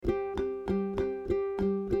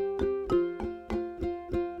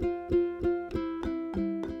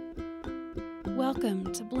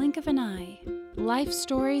of an eye. Life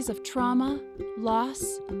stories of trauma,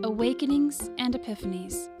 loss, awakenings, and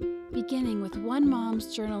epiphanies. Beginning with one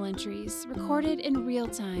mom's journal entries recorded in real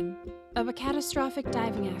time of a catastrophic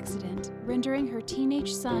diving accident rendering her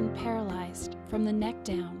teenage son paralyzed from the neck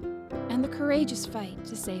down, and the courageous fight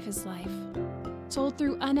to save his life. Told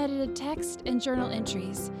through unedited text and journal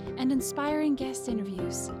entries and inspiring guest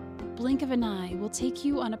interviews, Blink of an Eye will take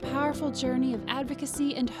you on a powerful journey of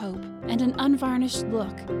advocacy and hope, and an unvarnished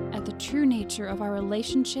look at the true nature of our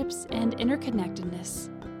relationships and interconnectedness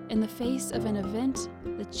in the face of an event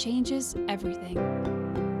that changes everything.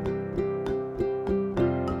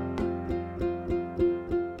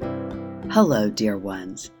 Hello, dear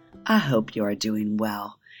ones. I hope you are doing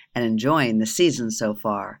well and enjoying the season so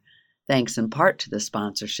far, thanks in part to the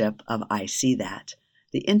sponsorship of I See That,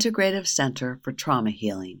 the Integrative Center for Trauma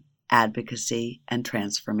Healing, Advocacy, and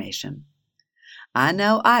Transformation. I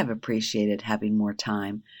know I've appreciated having more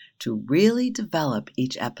time to really develop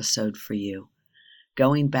each episode for you,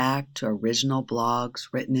 going back to original blogs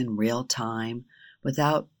written in real time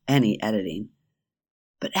without any editing,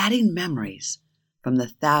 but adding memories from the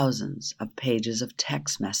thousands of pages of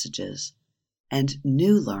text messages and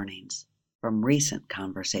new learnings from recent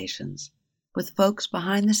conversations with folks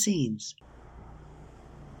behind the scenes.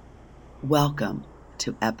 Welcome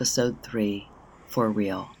to Episode 3, For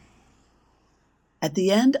Real. At the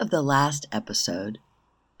end of the last episode,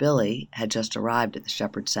 Billy had just arrived at the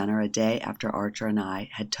Shepherd Center a day after Archer and I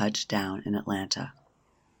had touched down in Atlanta.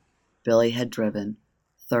 Billy had driven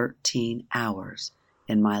 13 hours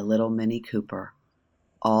in my little Mini Cooper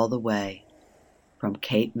all the way from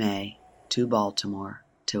Cape May to Baltimore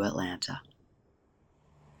to Atlanta.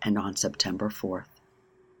 And on September 4th,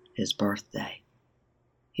 his birthday,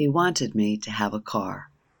 he wanted me to have a car,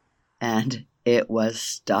 and it was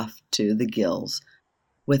stuffed to the gills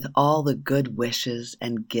with all the good wishes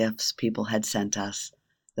and gifts people had sent us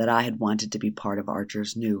that I had wanted to be part of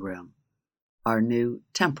Archer's new room, our new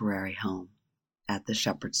temporary home at the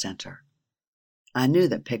Shepherd Center. I knew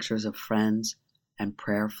that pictures of friends and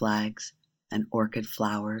prayer flags and orchid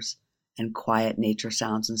flowers and quiet nature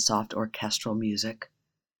sounds and soft orchestral music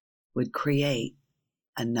would create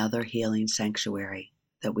another healing sanctuary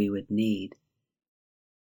that we would need.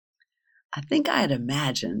 I think I had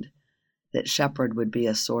imagined that Shepherd would be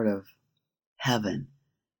a sort of heaven,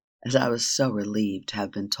 as I was so relieved to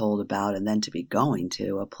have been told about and then to be going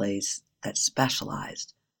to a place that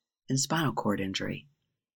specialized in spinal cord injury,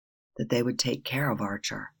 that they would take care of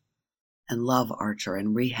Archer and love Archer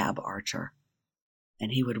and rehab Archer,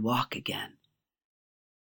 and he would walk again.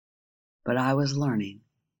 But I was learning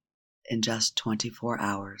in just 24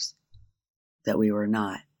 hours that we were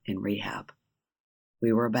not in rehab.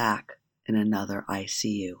 We were back in another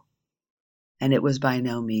ICU, and it was by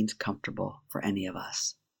no means comfortable for any of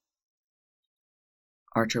us.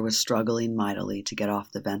 Archer was struggling mightily to get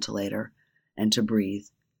off the ventilator and to breathe,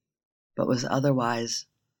 but was otherwise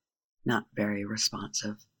not very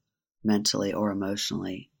responsive, mentally or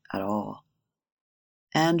emotionally at all.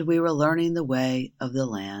 And we were learning the way of the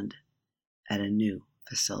land at a new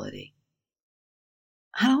facility.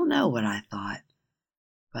 I don't know what I thought,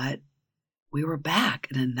 but we were back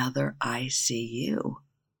in another ICU.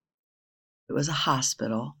 It was a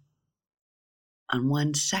hospital on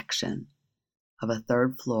one section of a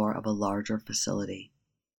third floor of a larger facility.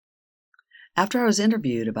 After I was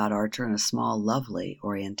interviewed about Archer in a small, lovely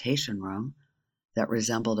orientation room that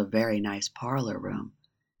resembled a very nice parlor room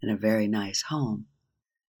in a very nice home,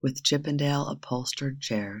 with Chippendale upholstered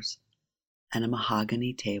chairs and a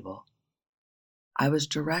mahogany table, I was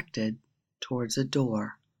directed towards a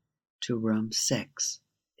door to room 6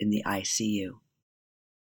 in the ICU.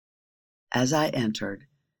 As I entered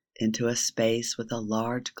into a space with a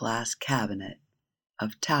large glass cabinet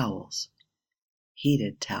of towels,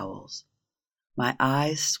 heated towels, my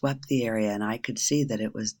eyes swept the area and I could see that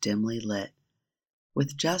it was dimly lit,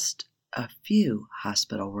 with just a few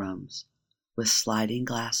hospital rooms with sliding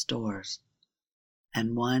glass doors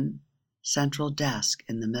and one central desk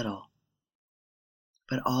in the middle.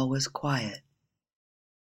 But all was quiet.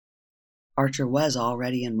 Archer was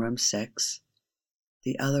already in room 6.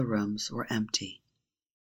 The other rooms were empty.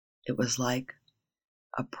 It was like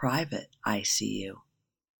a private ICU.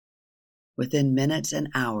 Within minutes and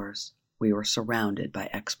hours, we were surrounded by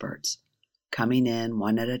experts, coming in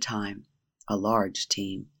one at a time, a large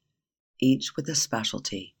team, each with a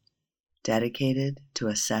specialty, dedicated to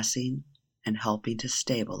assessing and helping to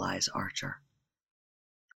stabilize Archer.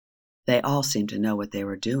 They all seemed to know what they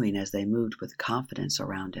were doing as they moved with confidence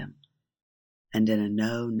around him, and in a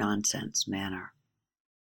no-nonsense manner.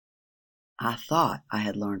 I thought I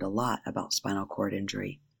had learned a lot about spinal cord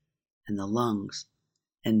injury, and the lungs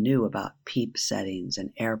and knew about PEEP settings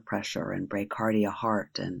and air pressure and bradycardia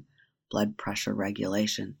heart and blood pressure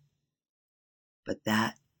regulation. But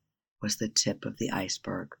that was the tip of the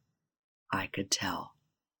iceberg, I could tell,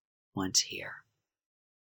 once here.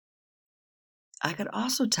 I could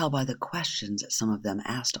also tell by the questions that some of them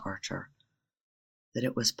asked Archer that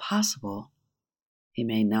it was possible he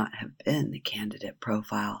may not have been the candidate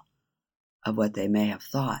profile of what they may have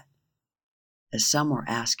thought, as some were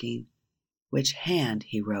asking which hand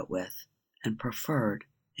he wrote with and preferred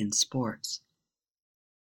in sports.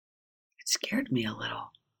 It scared me a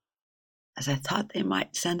little, as I thought they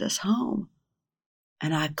might send us home,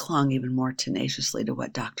 and I clung even more tenaciously to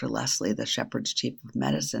what Dr. Leslie, the Shepherd's chief of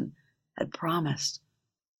medicine, had promised.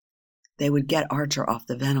 They would get Archer off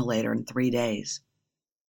the ventilator in 3 days.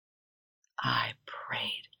 I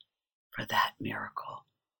prayed for that miracle.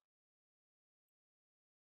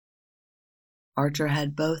 Archer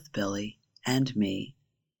had both Billy and me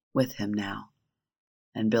with him now,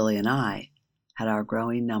 and Billy and I had our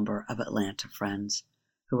growing number of Atlanta friends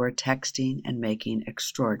who were texting and making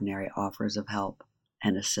extraordinary offers of help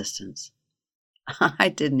and assistance. I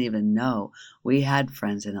didn't even know we had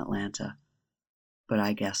friends in Atlanta, but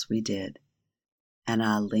I guess we did, and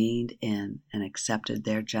I leaned in and accepted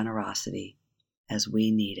their generosity as we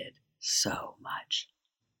needed so much.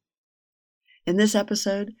 In this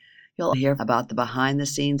episode, you'll hear about the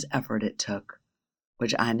behind-the-scenes effort it took,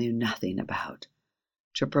 which I knew nothing about,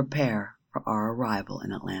 to prepare for our arrival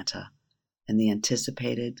in Atlanta and the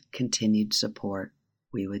anticipated continued support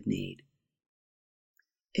we would need.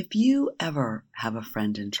 If you ever have a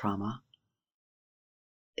friend in trauma,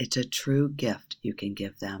 it's a true gift you can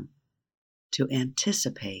give them to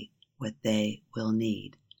anticipate what they will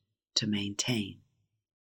need to maintain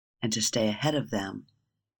and to stay ahead of them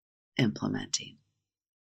implementing,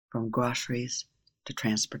 from groceries to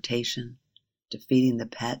transportation to feeding the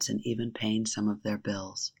pets and even paying some of their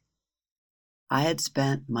bills. I had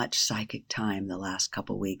spent much psychic time the last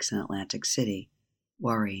couple weeks in Atlantic City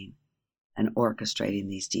worrying and orchestrating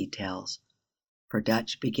these details, for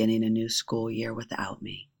Dutch beginning a new school year without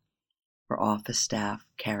me, for office staff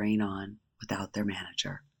carrying on without their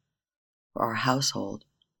manager, for our household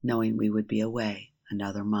knowing we would be away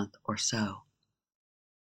another month or so.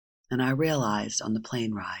 And I realized on the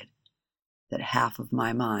plane ride that half of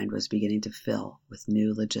my mind was beginning to fill with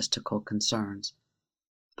new logistical concerns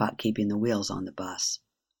about keeping the wheels on the bus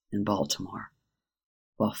in Baltimore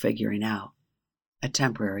while figuring out a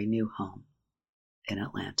temporary new home in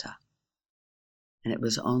Atlanta. And it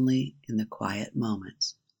was only in the quiet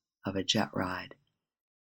moments of a jet ride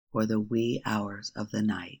or the wee hours of the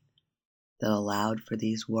night that allowed for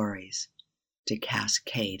these worries to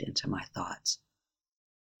cascade into my thoughts,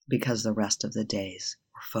 because the rest of the days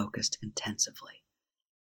were focused intensively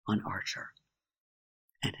on Archer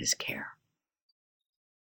and his care.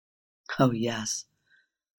 Oh yes,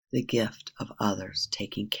 the gift of others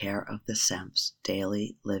taking care of the Semp's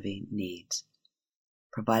daily living needs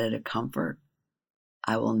provided a comfort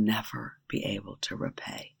I will never be able to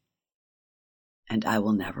repay, and I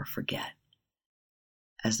will never forget,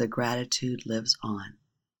 as the gratitude lives on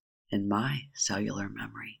in my cellular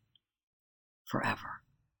memory forever.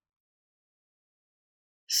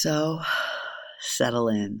 So, settle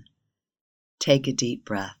in, take a deep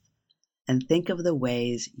breath, and think of the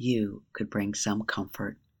ways you could bring some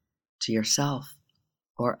comfort to yourself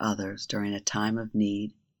or others during a time of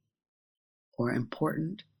need or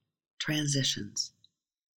important transitions.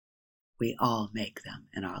 We all make them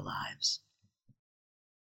in our lives.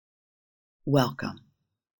 Welcome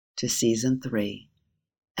to Season 3,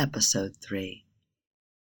 Episode 3,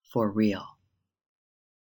 For Real.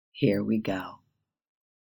 Here we go.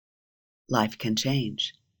 Life can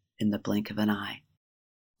change in the blink of an eye.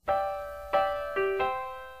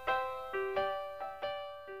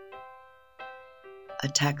 A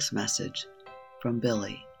text message from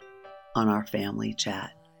Billy on our family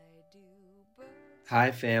chat.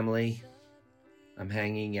 Hi, family. I'm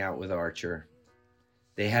hanging out with Archer.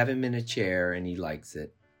 They have him in a chair and he likes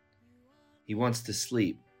it. He wants to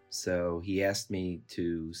sleep, so he asked me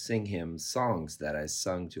to sing him songs that I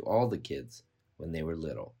sung to all the kids when they were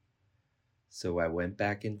little. So I went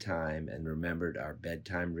back in time and remembered our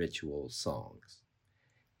bedtime ritual songs.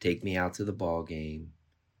 Take Me Out to the Ball Game,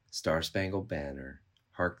 Star Spangled Banner,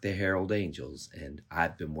 Hark the Herald Angels, and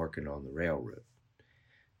I've Been Working on the Railroad.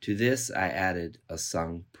 To this I added a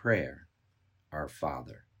sung prayer, Our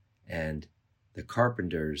Father, and the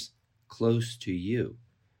Carpenters' Close to You,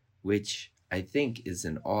 which I think is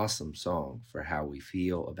an awesome song for how we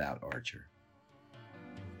feel about Archer.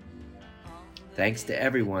 Thanks to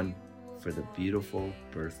everyone for the beautiful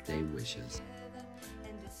birthday wishes.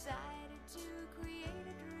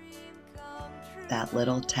 That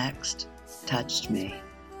little text touched me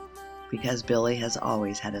because Billy has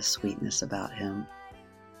always had a sweetness about him.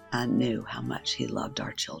 I knew how much he loved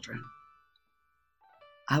our children.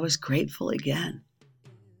 I was grateful again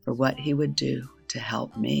for what he would do to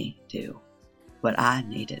help me do what I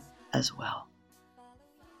needed as well.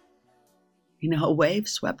 You know, a wave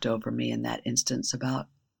swept over me in that instance about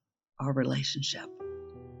our relationship.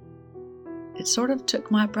 It sort of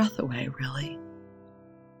took my breath away, really,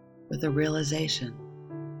 with the realization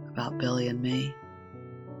about Billy and me.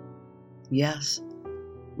 Yes,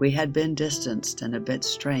 we had been distanced and a bit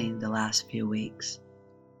strained the last few weeks,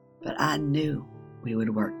 but I knew we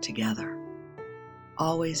would work together,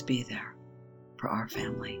 always be there for our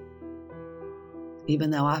family. Even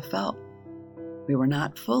though I felt we were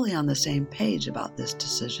not fully on the same page about this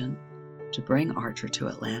decision to bring Archer to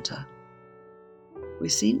Atlanta, we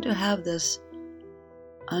seemed to have this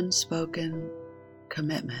unspoken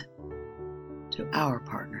commitment to our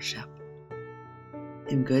partnership,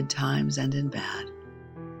 in good times and in bad,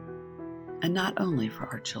 and not only for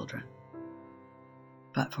our children,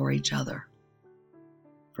 but for each other,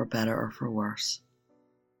 for better or for worse.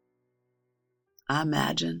 I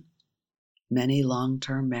imagine many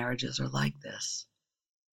long-term marriages are like this.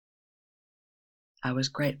 I was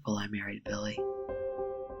grateful I married Billy.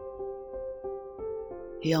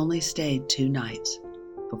 He only stayed 2 nights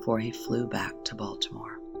before he flew back to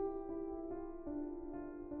Baltimore.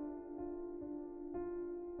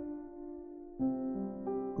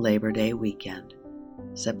 Labor Day weekend,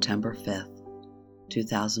 September 5th,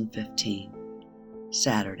 2015,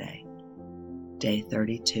 Saturday, day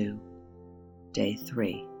 32, day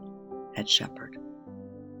 3 at Shepherd.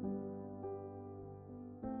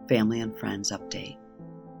 Family and friends update.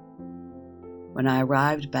 When I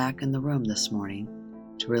arrived back in the room this morning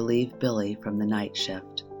to relieve Billy from the night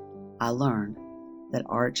shift, I learned that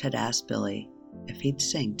Arch had asked Billy if he'd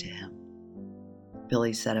sing to him.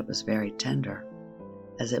 Billy said it was very tender,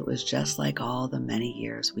 as it was just like all the many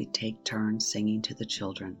years we'd take turns singing to the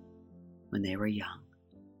children when they were young,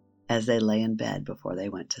 as they lay in bed before they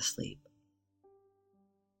went to sleep.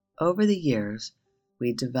 Over the years,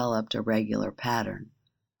 we developed a regular pattern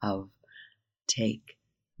of "Take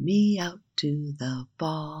me out to the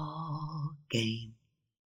ball game,"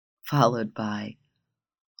 followed by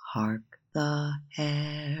 "Hark the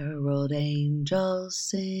herald angels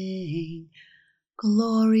sing,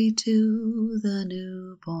 glory to the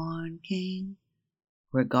newborn King,"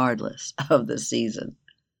 regardless of the season.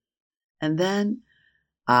 And then,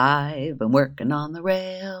 "I've been working on the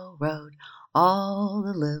railroad all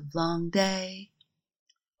the livelong day,"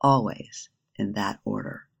 always in that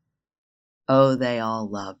order. Oh, they all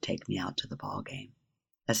love "Take Me Out to the Ball Game,"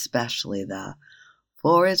 especially the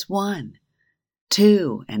 "For it's 1,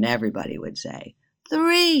 2, and everybody would say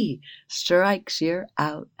 3 strikes, you're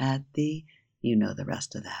out at the..." You know the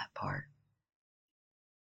rest of that part.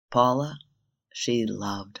 Paula, she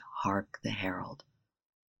loved "Hark the Herald,"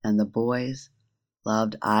 and the boys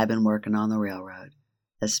loved "I've Been Working on the Railroad,"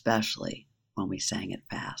 especially when we sang it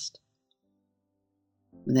fast.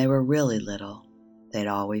 When they were really little, they'd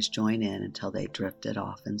always join in until they drifted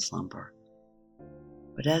off in slumber.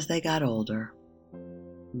 But as they got older,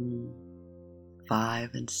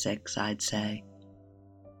 5 and 6, I'd say,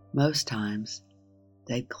 most times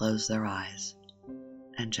they'd close their eyes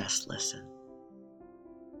and just listen.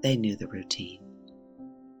 They knew the routine,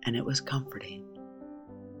 and it was comforting.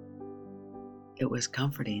 It was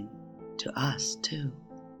comforting to us, too.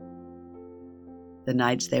 The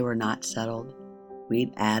nights they were not settled,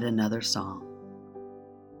 we'd add another song,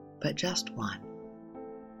 but just one.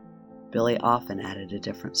 Billy often added a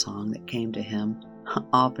different song that came to him,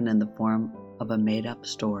 often in the form of a made-up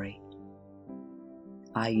story.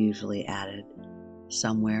 I usually added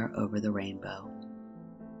 "Somewhere Over the Rainbow,"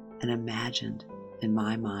 and imagined in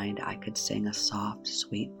my mind I could sing a soft,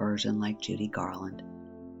 sweet version like Judy Garland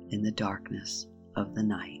in the darkness of the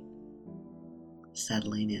night,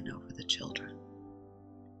 settling in over the children.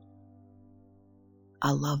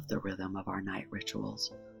 I loved the rhythm of our night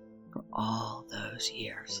rituals for all those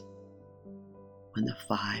years when the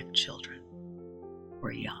 5 children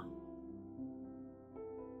were young.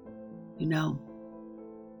 You know,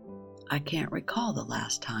 I can't recall the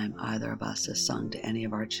last time either of us has sung to any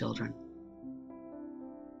of our children.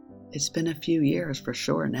 It's been a few years for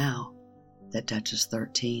sure now that Dutch is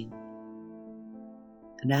 13.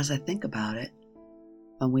 And as I think about it,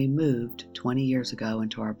 when we moved 20 years ago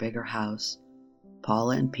into our bigger house,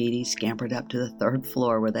 Paula and Petey scampered up to the 3rd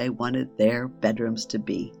floor where they wanted their bedrooms to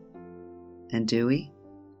be. And Dewey?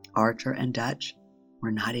 Archer and Dutch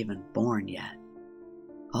were not even born yet,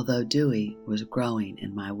 although Dewey was growing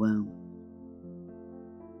in my womb.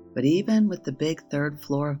 But even with the big third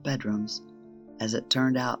floor of bedrooms, as it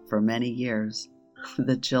turned out for many years,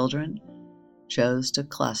 the children chose to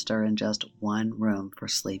cluster in just one room for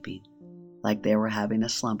sleeping, like they were having a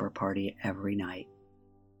slumber party every night.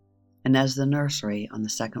 And as the nursery on the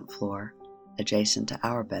second floor, adjacent to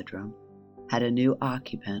our bedroom, had a new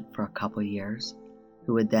occupant for a couple years,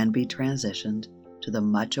 who would then be transitioned to the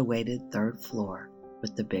much-awaited third floor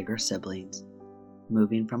with the bigger siblings,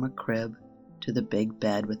 moving from a crib to the big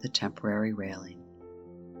bed with the temporary railing.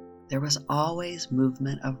 There was always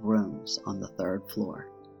movement of rooms on the third floor,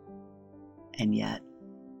 and yet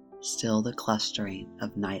still the clustering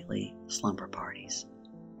of nightly slumber parties.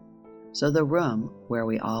 So the room where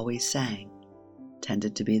we always sang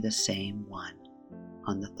tended to be the same one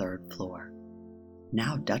on the third floor,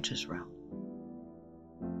 now Dutch's room.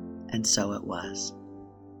 And so it was.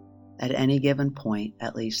 At any given point,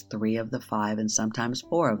 at least 3 of the 5, and sometimes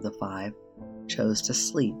 4 of the 5, chose to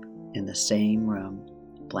sleep in the same room,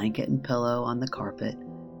 blanket and pillow on the carpet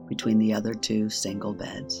between the other 2 single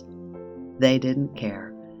beds. They didn't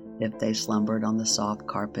care if they slumbered on the soft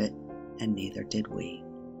carpet, and neither did we.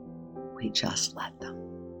 We just let them.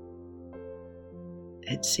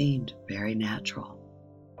 It seemed very natural.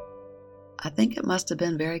 I think it must have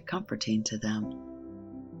been very comforting to them.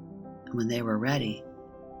 And when they were ready,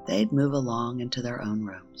 they'd move along into their own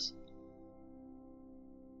rooms.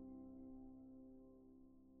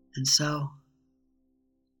 And so,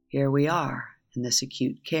 here we are in this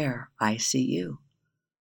acute care ICU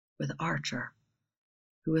with Archer,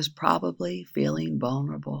 who is probably feeling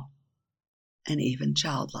vulnerable and even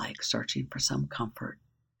childlike, searching for some comfort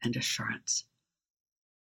and assurance.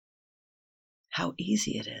 How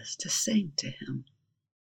easy it is to sing to him.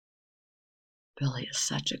 Billy is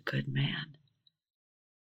such a good man.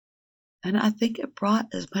 And I think it brought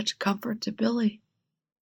as much comfort to Billy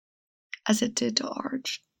as it did to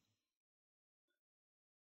Arch.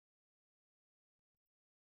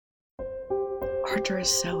 Archer is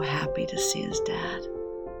so happy to see his dad.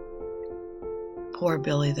 Poor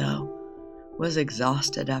Billy, though, was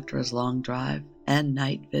exhausted after his long drive and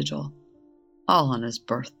night vigil, all on his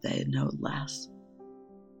birthday, no less.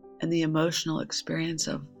 And the emotional experience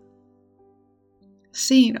of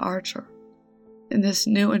seeing Archer in this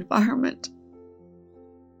new environment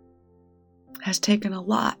has taken a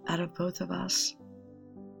lot out of both of us.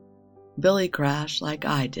 Billy crashed like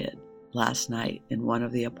I did last night in one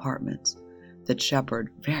of the apartments that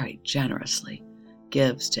Shepherd very generously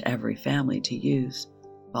gives to every family to use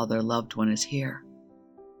while their loved one is here.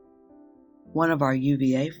 One of our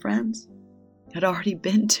UVA friends had already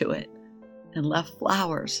been to it and left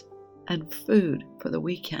flowers and food for the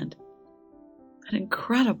weekend. An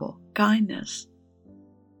incredible kindness.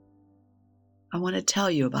 I want to tell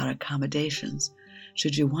you about accommodations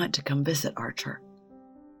should you want to come visit Archer,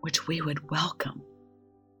 which we would welcome.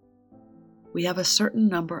 We have a certain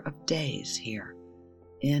number of days here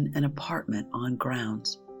in an apartment on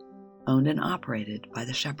grounds owned and operated by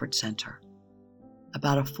the Shepherd Center,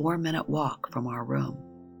 about a 4-minute walk from our room,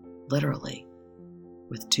 literally,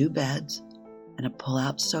 with 2 beds and a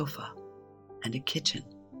pull-out sofa and a kitchen.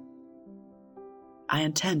 I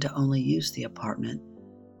intend to only use the apartment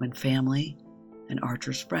when family and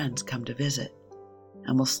Archer's friends come to visit,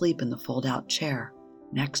 and will sleep in the fold-out chair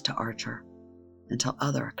next to Archer until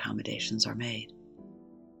other accommodations are made.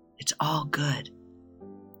 It's all good.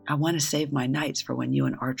 I want to save my nights for when you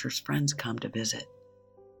and Archer's friends come to visit.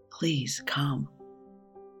 Please come.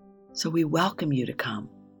 So we welcome you to come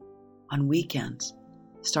on weekends,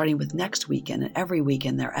 starting with next weekend and every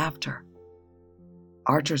weekend thereafter.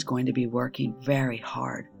 Archer's going to be working very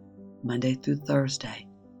hard Monday through Thursday,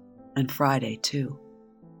 and Friday too.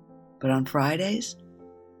 But on Fridays,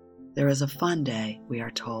 there is a fun day, we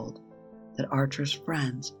are told, that Archer's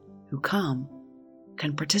friends who come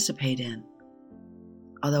can participate in,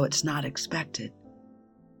 although it's not expected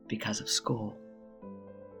because of school.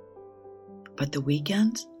 But the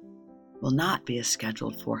weekends will not be as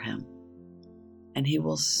scheduled for him, and he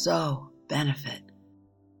will so benefit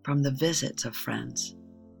from the visits of friends.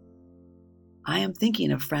 I am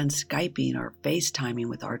thinking of friends Skyping or FaceTiming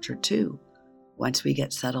with Archer too, once we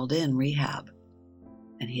get settled in rehab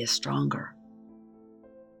and he is stronger.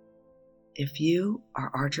 If you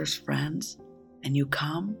are Archer's friends and you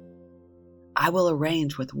come, I will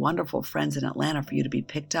arrange with wonderful friends in Atlanta for you to be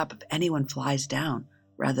picked up if anyone flies down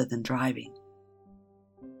rather than driving.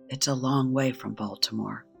 It's a long way from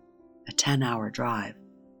Baltimore, a 10-hour drive.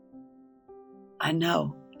 I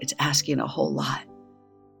know it's asking a whole lot,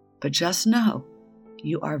 but just know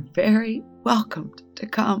You are very welcomed to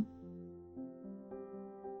come.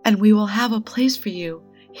 And we will have a place for you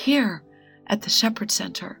here at the Shepherd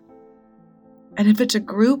Center. And if it's a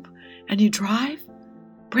group and you drive,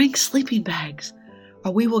 bring sleeping bags,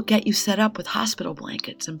 or we will get you set up with hospital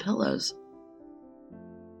blankets and pillows.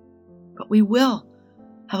 But we will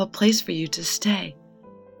have a place for you to stay,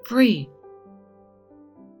 free.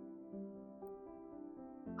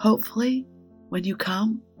 Hopefully, when you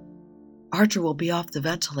come, Archer will be off the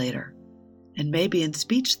ventilator and maybe in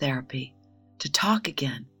speech therapy to talk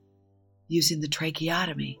again using the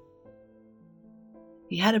tracheotomy.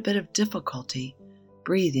 He had a bit of difficulty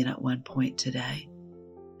breathing at one point today,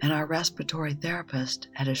 and our respiratory therapist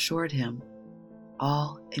had assured him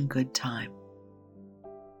all in good time.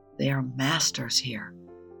 They are masters here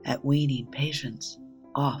at weaning patients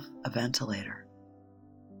off a ventilator.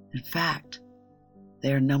 In fact,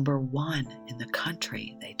 they are number 1 in the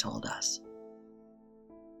country, they told us.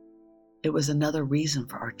 It was another reason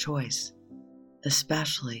for our choice,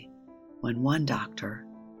 especially when one doctor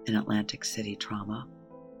in Atlantic City Trauma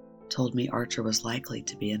told me Archer was likely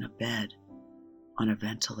to be in a bed on a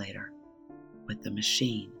ventilator with the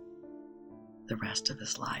machine the rest of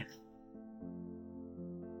his life.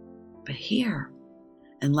 But here,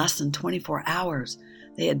 in less than 24 hours,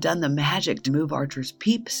 they had done the magic to move Archer's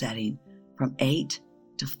PEEP setting from 8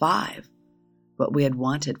 to 5, what we had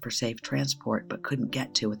wanted for safe transport but couldn't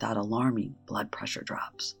get to without alarming blood pressure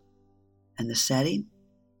drops. And the setting,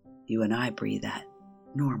 you and I breathe at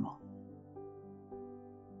normal.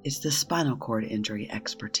 It's the spinal cord injury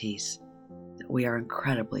expertise that we are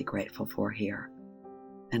incredibly grateful for here.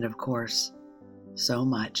 And of course, so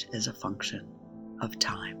much is a function of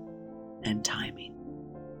time and timing.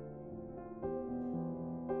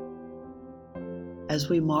 As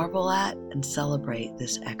we marvel at and celebrate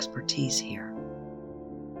this expertise here,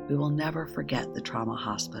 we will never forget the trauma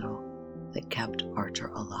hospital that kept Archer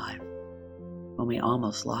alive when we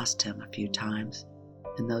almost lost him a few times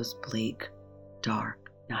in those bleak,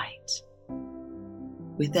 dark nights.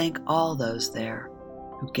 We thank all those there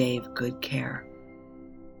who gave good care.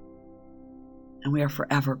 And we are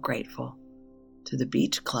forever grateful to the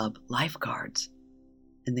Beach Club lifeguards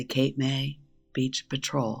and the Cape May Beach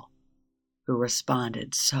Patrol who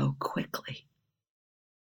responded so quickly.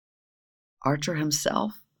 Archer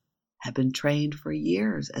himself had been trained for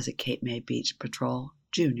years as a Cape May Beach Patrol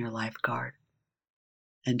junior lifeguard,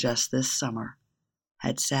 and just this summer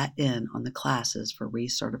had sat in on the classes for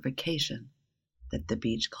recertification that the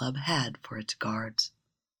Beach Club had for its guards.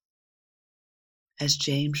 As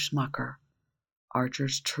James Schmucker,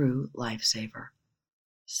 Archer's true lifesaver,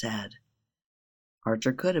 said,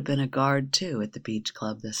 Archer could have been a guard too at the Beach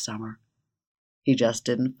Club this summer. He just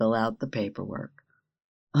didn't fill out the paperwork.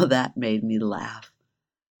 Oh, that made me laugh,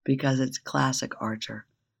 because it's classic Archer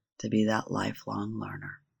to be that lifelong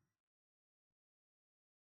learner.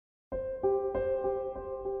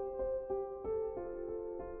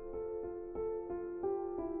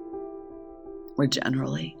 We're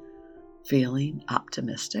generally feeling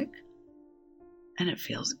optimistic, and it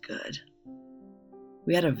feels good.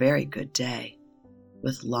 We had a very good day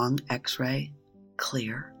with lung x-ray,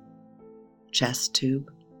 clear, chest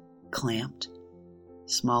tube, clamped,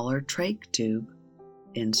 smaller trach tube,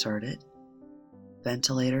 inserted,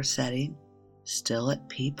 ventilator setting, still at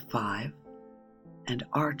PEEP 5, and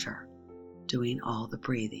Archer doing all the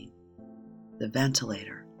breathing. The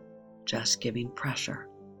ventilator just giving pressure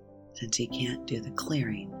since he can't do the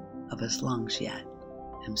clearing of his lungs yet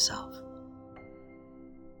himself.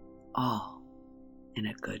 All in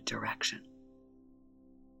a good direction.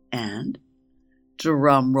 And,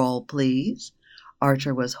 drum roll please,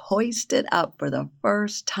 Archer was hoisted up for the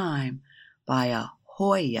first time by a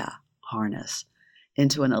Hoya harness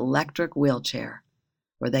into an electric wheelchair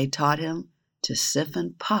where they taught him to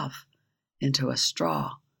siphon puff into a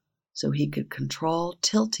straw so he could control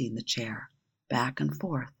tilting the chair back and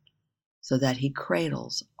forth so that he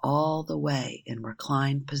cradles all the way in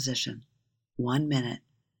reclined position 1 minute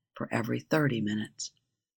for every 30 minutes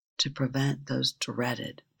to prevent those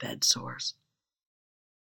dreaded bed sores.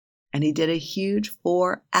 And he did a huge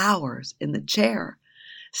 4 hours in the chair,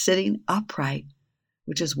 sitting upright,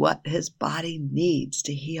 which is what his body needs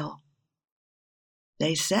to heal.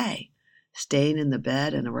 They say staying in the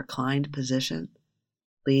bed in a reclined position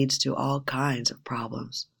leads to all kinds of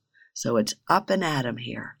problems, so it's up and at him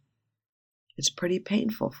here. It's pretty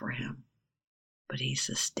painful for him, but he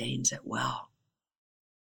sustains it well.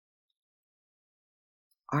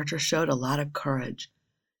 Archer showed a lot of courage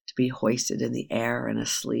to be hoisted in the air in a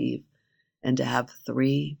sleeve and to have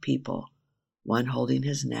 3 people, one holding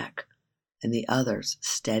his neck and the others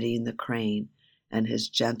steadying the crane and his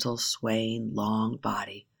gentle swaying long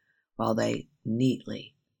body while they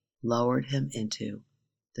neatly lowered him into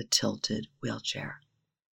the tilted wheelchair.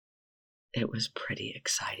 It was pretty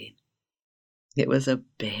exciting. It was a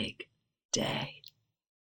big day.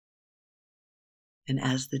 And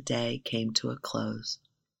as the day came to a close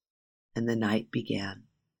and the night began,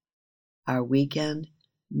 our weekend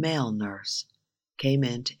male nurse came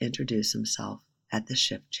in to introduce himself at the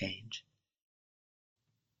shift change.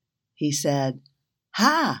 He said,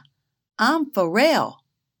 "Hi, I'm Pharrell."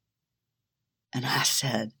 And I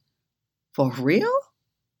said, "For real?"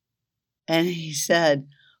 And he said,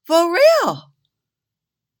 "For real."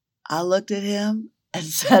 I looked at him and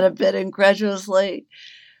said a bit incredulously,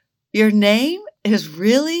 "Your name is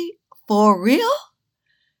really for real?"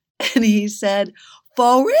 And he said,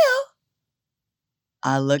 "For real."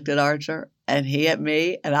 I looked at Archer and he at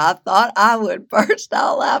me, and I thought I would burst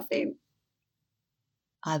out laughing.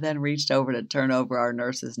 I then reached over to turn over our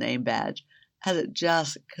nurse's name badge, as it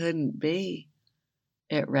just couldn't be.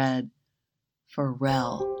 It read,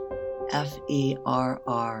 Pharrell, F-E-R-R-E-L-L,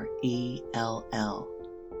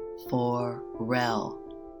 Pharrell,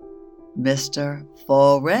 Mr.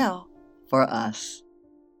 Pharrell for us.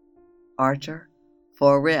 Archer,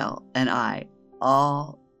 Pharrell, and I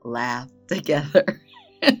all laughed together.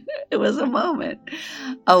 It was a moment,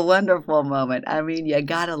 a wonderful moment. I mean, you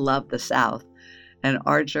gotta love the South. And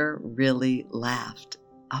Archer really laughed.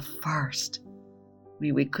 A first. I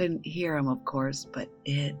mean, we couldn't hear him, of course, but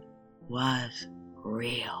it was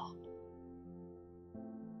real.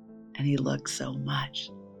 And he looked so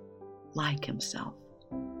much like himself.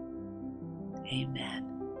 Amen.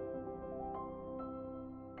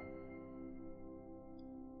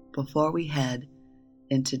 Before we head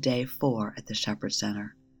into day 4 at the Shepherd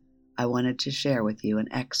Center, I wanted to share with you an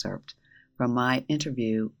excerpt from my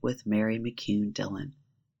interview with Mary McCune Dillon.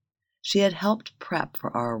 She had helped prep for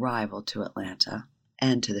our arrival to Atlanta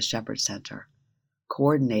and to the Shepherd Center,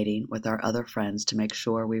 coordinating with our other friends to make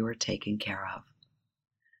sure we were taken care of.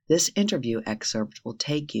 This interview excerpt will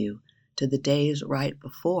take you to the days right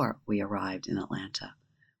before we arrived in Atlanta,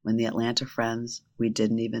 when the Atlanta friends we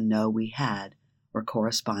didn't even know we had were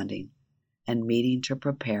corresponding and meeting to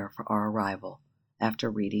prepare for our arrival after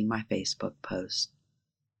reading my Facebook post.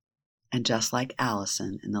 And just like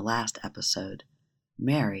Allison in the last episode,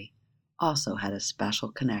 Mary also had a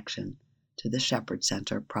special connection to the Shepherd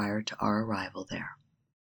Center prior to our arrival there.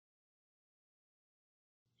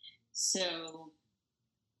 So,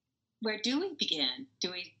 where do we begin?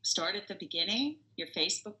 Do we start at the beginning? Your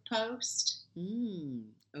Facebook post?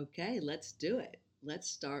 Okay, let's do it. Let's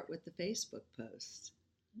start with the Facebook post.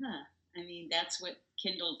 Yeah, I mean, that's what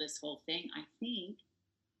kindled this whole thing, I think.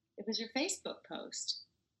 It was your Facebook post.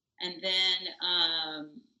 And then,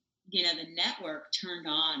 the network turned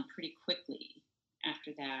on pretty quickly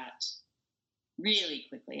after that, really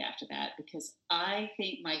quickly after that, because I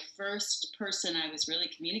think my first person I was really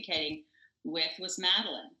communicating with was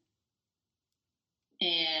Madeline.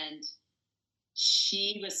 And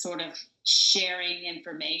she was sort of sharing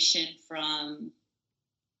information from,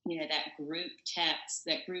 that group text,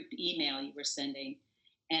 that group email you were sending.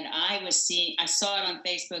 And I saw it on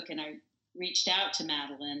Facebook and I reached out to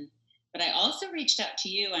Madeline, but I also reached out to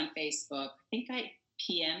you on Facebook. I think I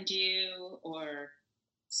PM'd you or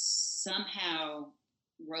somehow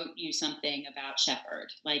wrote you something about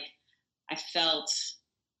Shepherd. Like I felt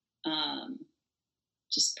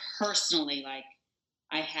just personally like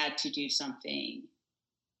I had to do something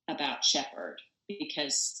about Shepherd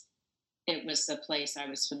because it was the place I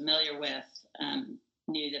was familiar with,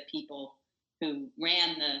 knew the people who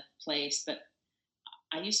ran the place, but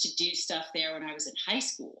I used to do stuff there when I was in high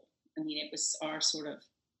school. I mean, it was our sort of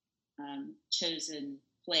chosen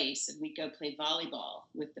place, and we'd go play volleyball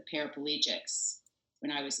with the paraplegics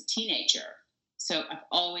when I was a teenager. So I've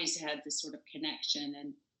always had this sort of connection,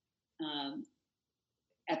 and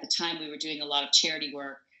at the time we were doing a lot of charity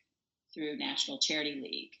work through National Charity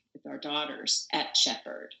League with our daughters at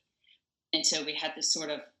Shepherd. And so we had this sort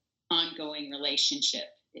of ongoing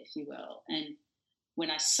relationship, if you will. And when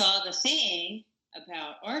I saw the thing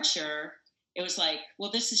about Archer, it was like, well,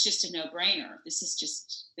 this is just a no-brainer. This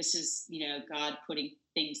is, God putting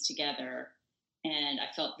things together. And I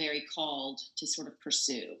felt very called to sort of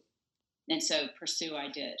pursue. And so pursue I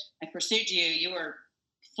did. I pursued you. You were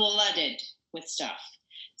flooded with stuff.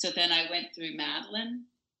 So then I went through Madeline,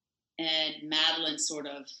 and Madeline sort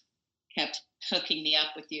of kept hooking me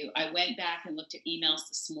up with you. I went back and looked at emails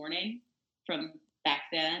this morning from back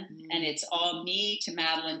then, and it's all me to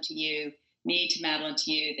Madeline to you, me to Madeline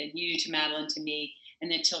to you, then you to Madeline to me,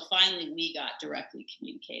 and until finally we got directly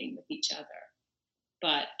communicating with each other.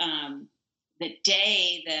 But the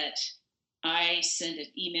day that I sent an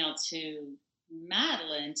email to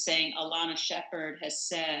Madeline saying Alana Shepard has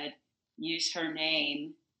said, use her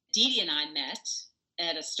name, Dee Dee and I met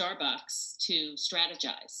at a Starbucks to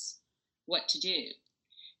strategize what to do.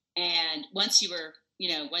 And once you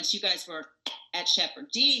guys were at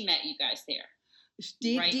Shepard, Dee Dee met you guys there.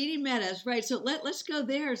 Dee Dee met us, right? So let's go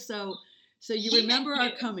there. So you remember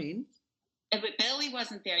our coming. But Billy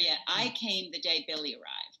wasn't there yet. I came the day Billy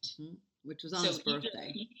arrived. Which was on his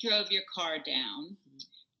birthday. He drove your car down.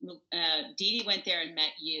 Dee Dee went there and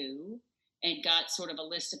met you and got sort of a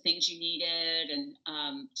list of things you needed,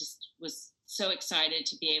 and just was so excited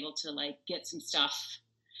to be able to like get some stuff.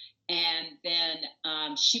 And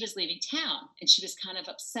then she was leaving town and she was kind of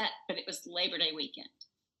upset, but it was Labor Day weekend.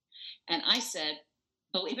 And I said,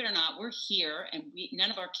 believe it or not, we're here and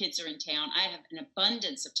none of our kids are in town. I have an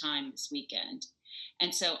abundance of time this weekend.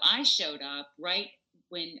 And so I showed up right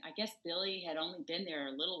when I guess Billy had only been there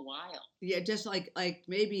a little while. Yeah, just like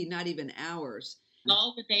maybe not even hours.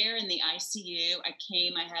 All were there in the ICU. I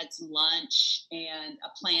came, I had some lunch and a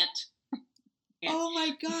plant. Oh my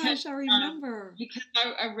gosh, I remember. Because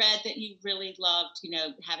I read that you really loved,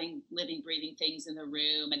 having living, breathing things in the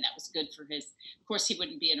room, and that was good for his. Of course, he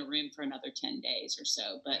wouldn't be in a room for another 10 days or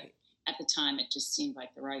so, but at the time, it just seemed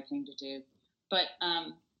like the right thing to do. But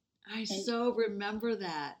I so remember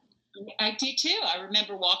that. I do too. I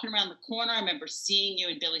remember walking around the corner. I remember seeing you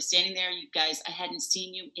and Billy standing there. You guys, I hadn't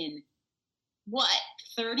seen you in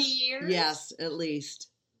 30 years? Yes, at least.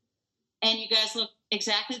 And you guys look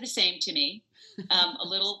exactly the same to me. A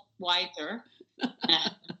little wiser,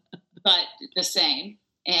 but the same.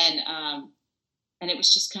 And it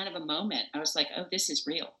was just kind of a moment. I was like, oh, this is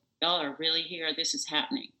real. Y'all are really here. This is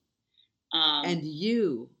happening. And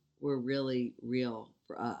you were really real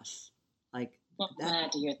for us. Like,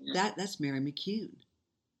 glad to hear that. That's Mary McCune.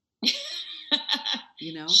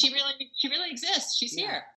 She really exists. She's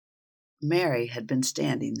here. Mary had been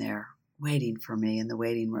standing there waiting for me in the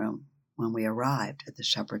waiting room when we arrived at the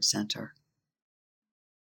Shepard Center.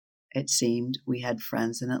 It seemed we had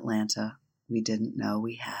friends in Atlanta we didn't know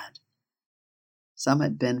we had. Some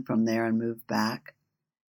had been from there and moved back,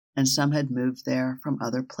 and some had moved there from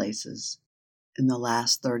other places in the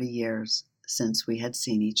last 30 years since we had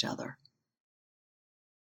seen each other.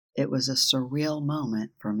 It was a surreal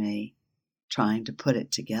moment for me, trying to put it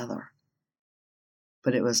together.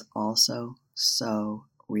 But it was also so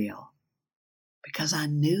real, because I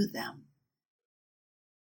knew them.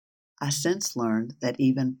 I since learned that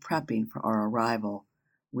even prepping for our arrival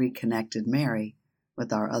reconnected Mary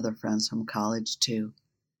with our other friends from college too,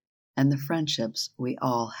 and the friendships we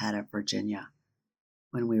all had at Virginia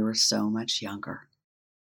when we were so much younger.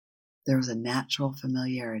 There was a natural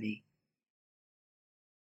familiarity.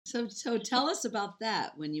 So tell us about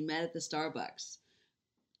that when you met at the Starbucks.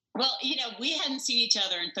 Well, we hadn't seen each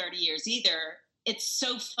other in 30 years either. It's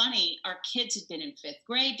so funny. Our kids had been in 5th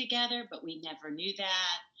grade together, but we never knew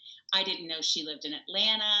that. I didn't know she lived in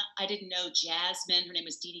Atlanta. I didn't know Jasmine. Her name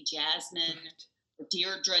was Dee Dee Jasmine, or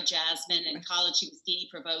Deirdre Jasmine. In college, she was Dee Dee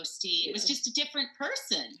Provosti. It was just a different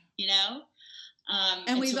person,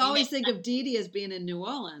 And we always think of Dee Dee as being in New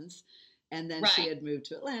Orleans, and then she had moved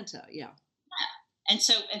to Atlanta. Yeah. And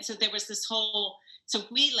so there was this whole. So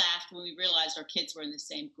we laughed when we realized our kids were in the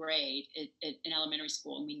same grade in elementary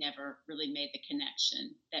school, and we never really made the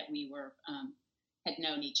connection that we were had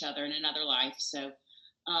known each other in another life. So.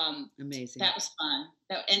 Amazing. That was fun.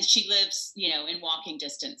 And she lives, in walking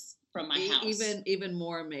distance from my house. Even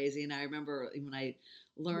more amazing. I remember when I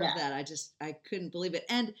learned that, I couldn't believe it.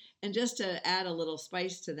 And just to add a little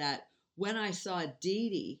spice to that, when I saw Dee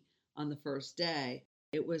Dee on the first day,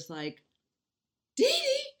 it was like, Dee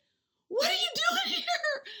Dee, what are you doing here?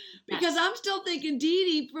 Because I'm still thinking Dee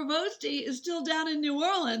Dee Provosti is still down in New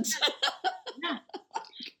Orleans. Yeah.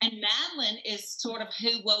 And Madeline is sort of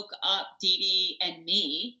who woke up Dee Dee and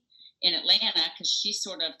me in Atlanta, because she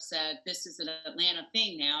sort of said, this is an Atlanta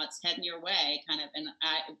thing now. It's heading your way, kind of. And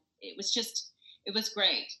it was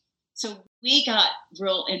great. So we got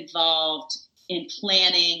real involved in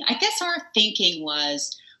planning. I guess our thinking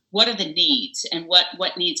was, what are the needs and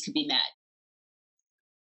what needs could be met?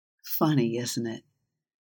 Funny, isn't it?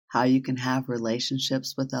 How you can have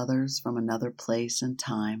relationships with others from another place and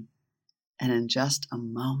time, and in just a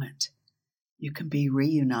moment, you can be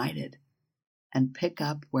reunited and pick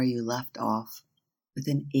up where you left off with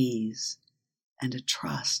an ease and a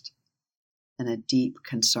trust and a deep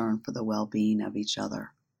concern for the well-being of each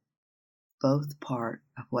other. Both part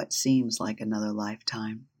of what seems like another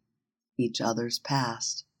lifetime, each other's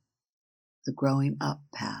past, the growing up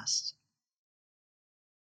past.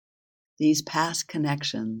 These past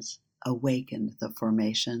connections awakened the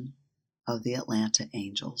formation of the Atlanta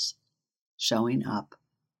Angels, showing up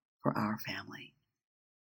for our family.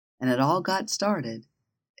 And it all got started,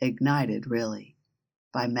 ignited really,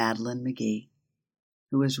 by Madeline McGee,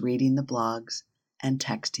 who was reading the blogs and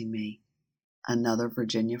texting me, another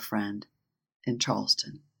Virginia friend in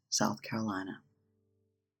Charleston, South Carolina.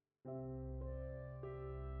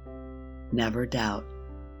 Never doubt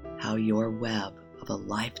how your web of a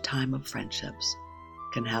lifetime of friendships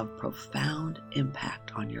can have profound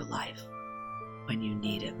impact on your life when you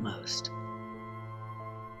need it most.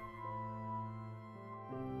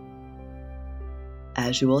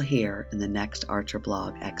 As you will hear in the next Archer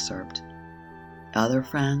blog excerpt, other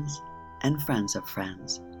friends and friends of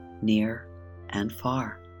friends, near and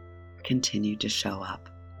far, continue to show up.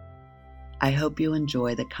 I hope you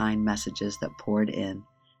enjoy the kind messages that poured in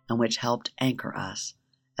and which helped anchor us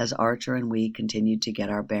as Archer and we continued to get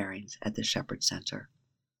our bearings at the Shepherd Center.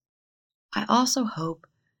 I also hope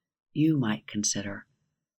you might consider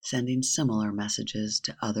sending similar messages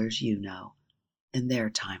to others you know in their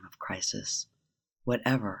time of crisis,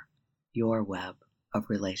 whatever your web of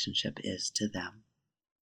relationship is to them.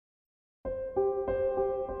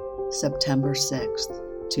 September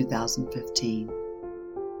 6th, 2015,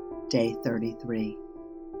 Day 33,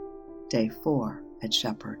 Day 4 at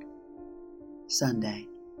Shepherd, Sunday.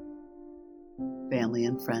 Family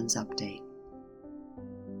and Friends Update.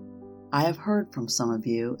 I have heard from some of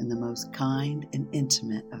you in the most kind and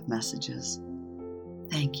intimate of messages.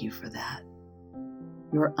 Thank you for that.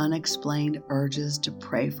 Your unexplained urges to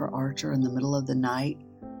pray for Archer in the middle of the night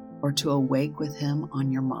or to awake with him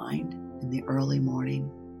on your mind in the early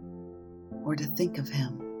morning, or to think of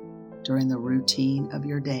him during the routine of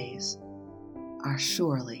your days, are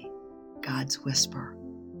surely God's whisper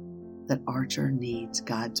that Archer needs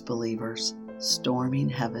God's believers storming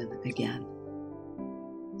heaven again,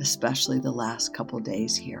 especially the last couple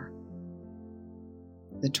days here.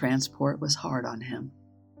 The transport was hard on him,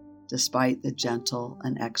 despite the gentle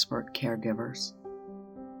and expert caregivers,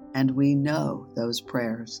 and we know those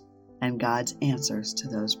prayers and God's answers to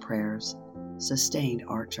those prayers sustained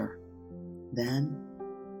Archer then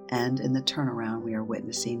and in the turnaround we are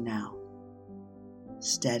witnessing now.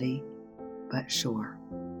 Steady but sure.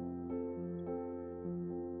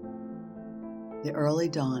 The early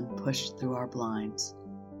dawn pushed through our blinds.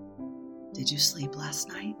 Did you sleep last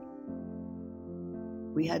night?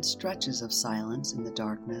 We had stretches of silence in the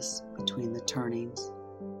darkness between the turnings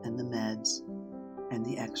and the meds and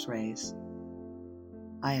the x-rays.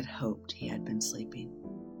 I had hoped he had been sleeping.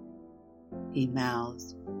 He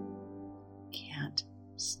mouthed, "Can't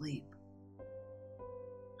sleep.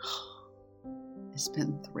 It's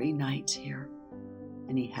been 3 nights here,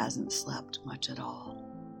 and he hasn't slept much at all."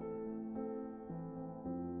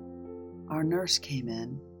 Our nurse came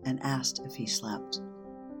in and asked if he slept.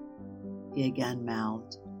 He again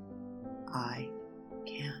mouthed, "I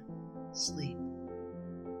can't sleep."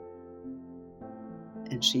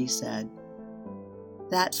 And she said,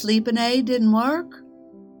 "That sleeping aid didn't work?"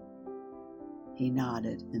 He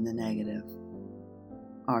nodded in the negative.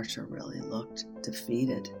 Archer really looked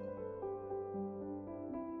defeated.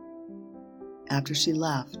 After she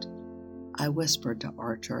left, I whispered to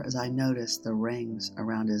Archer as I noticed the rings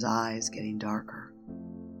around his eyes getting darker.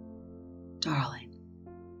 "Darling,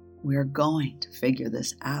 we're going to figure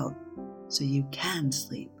this out so you can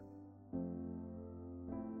sleep.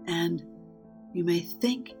 And you may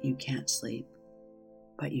think you can't sleep,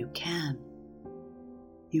 but you can.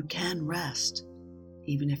 You can rest,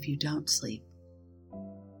 even if you don't sleep.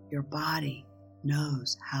 Your body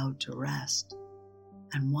knows how to rest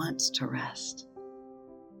and wants to rest.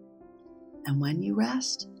 And when you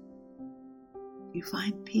rest, you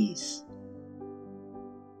find peace."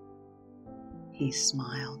 He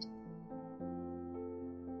smiled.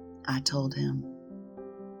 I told him,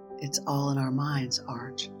 "It's all in our minds,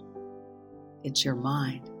 Arch. It's your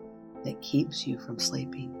mind that keeps you from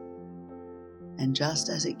sleeping. And just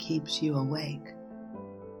as it keeps you awake,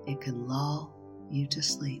 it can lull you to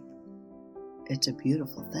sleep. It's a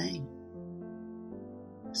beautiful thing.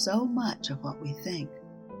 So much of what we think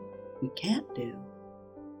we can't do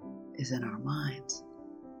is in our minds.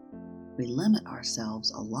 We limit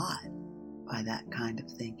ourselves a lot by that kind of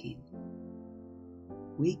thinking.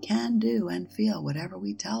 We can do and feel whatever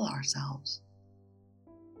we tell ourselves.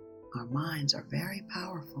 Our minds are very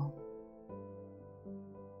powerful."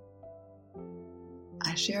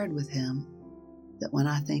 I shared with him that when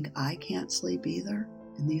I think I can't sleep either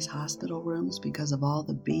in these hospital rooms because of all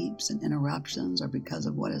the beeps and interruptions or because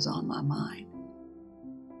of what is on my mind,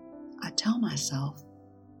 I tell myself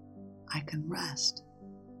I can rest.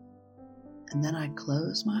 And then I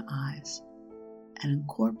close my eyes and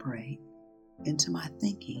incorporate into my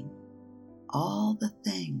thinking all the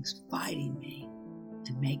things fighting me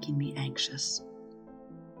and making me anxious.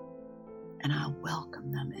 And I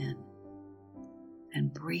welcome them in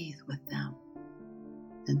and breathe with them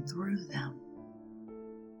and through them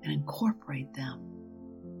and incorporate them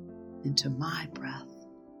into my breath.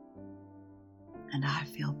 And I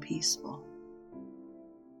feel peaceful.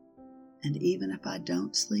 And even if I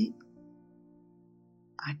don't sleep,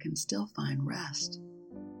 I can still find rest.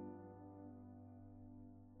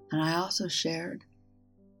 And I also shared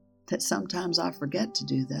that sometimes I forget to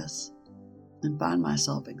do this and find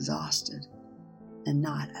myself exhausted and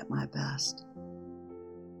not at my best.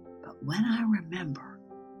 But when I remember,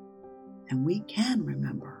 and we can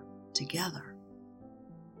remember together,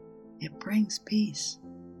 it brings peace.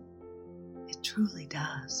 It truly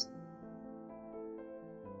does.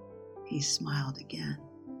 He smiled again.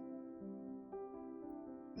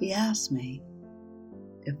 He asked me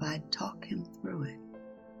if I'd talk him through it.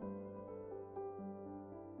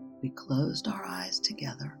 We closed our eyes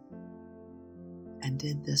together and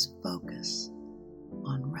did this focus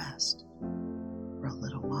on rest for a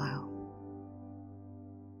little while.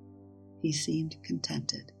 He seemed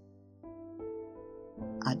contented.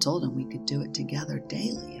 I told him we could do it together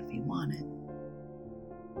daily if he wanted.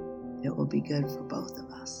 It will be good for both of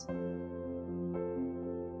us.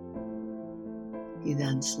 He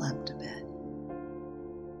then slept a bit.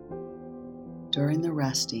 During the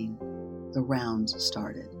resting, the rounds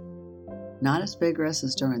started. Not as vigorous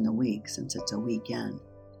as during the week, since it's a weekend,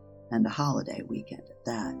 and a holiday weekend at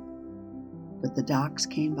that. But the docs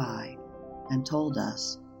came by and told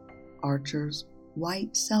us Archer's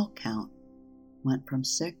white cell count went from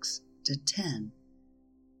 6 to 10,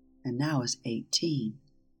 and now is 18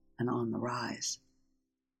 and on the rise.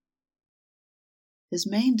 His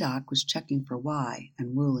main doc was checking for why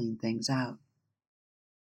and ruling things out.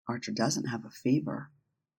 Archer doesn't have a fever.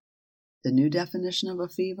 The new definition of a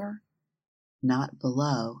fever? Not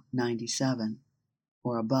below 97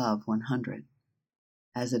 or above 100,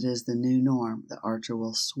 as it is the new norm that Archer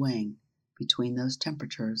will swing between those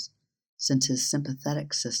temperatures since his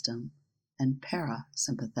sympathetic system and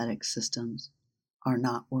parasympathetic systems are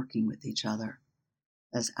not working with each other,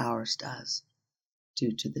 as ours does,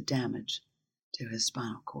 due to the damage to his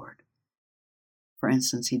spinal cord. For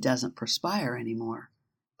instance, he doesn't perspire anymore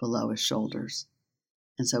below his shoulders,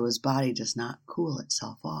 and so his body does not cool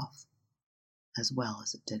itself off as well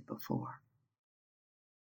as it did before.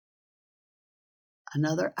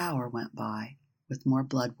 Another hour went by with more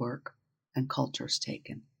blood work and cultures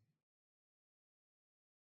taken.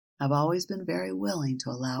 I've always been very willing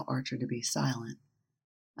to allow Archer to be silent,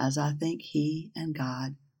 as I think he and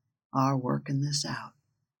God are working this out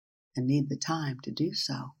and need the time to do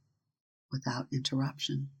so without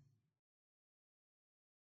interruption.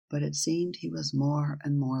 But it seemed he was more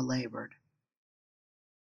and more labored.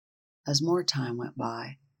 As more time went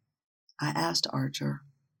by, I asked Archer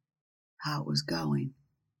how it was going.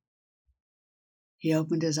 He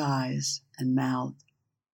opened his eyes and mouthed,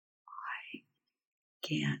 "I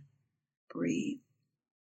can't breathe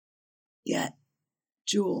yet,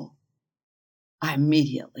 Jewel." I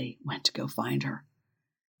immediately went to go find her.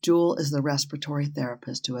 Jewel is the respiratory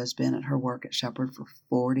therapist who has been at her work at Shepherd for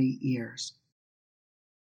 40 years.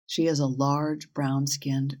 She is a large,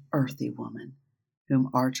 brown-skinned, earthy woman whom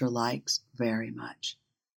Archer likes very much,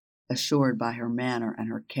 assured by her manner and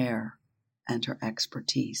her care and her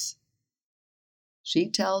expertise. She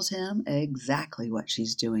tells him exactly what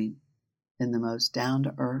she's doing in the most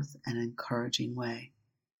down-to-earth and encouraging way.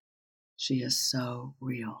 She is so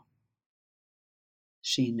real.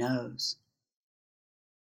 She knows.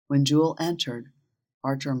 When Jewel entered,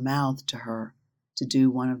 Archer mouthed to her to do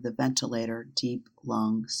one of the ventilator deep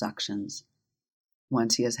lung suctions,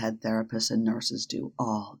 ones he has had therapists and nurses do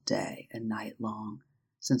all day and night long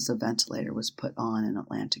since the ventilator was put on in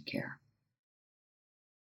AtlantiCare.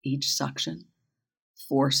 Each suction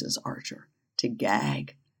forces Archer to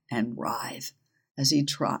gag and writhe as he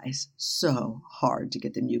tries so hard to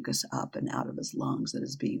get the mucus up and out of his lungs that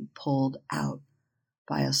is being pulled out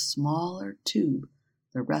by a smaller tube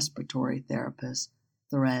the respiratory therapist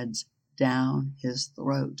threads down his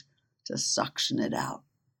throat to suction it out,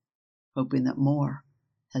 hoping that more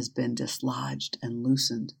has been dislodged and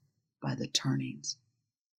loosened by the turnings.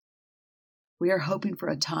 We are hoping for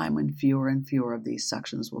a time when fewer and fewer of these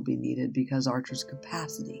suctions will be needed because Archer's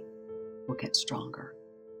capacity will get stronger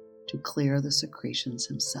to clear the secretions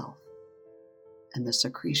himself, and the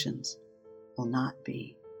secretions will not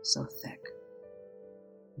be so thick.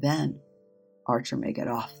 Then Archer may get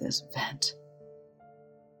off this vent.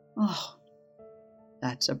 Oh,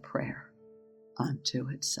 That's a prayer unto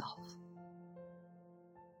itself.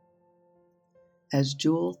 As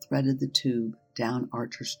Jewel threaded the tube down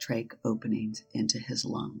Archer's trach openings into his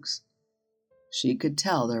lungs, she could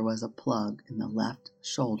tell there was a plug in the left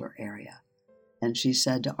shoulder area, and she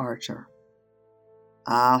said to Archer,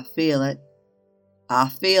 "I feel it. I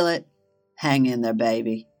feel it. Hang in there,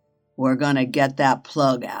 baby. We're going to get that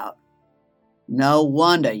plug out. No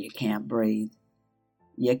wonder you can't breathe.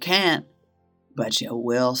 You can't, but you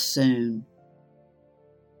will soon."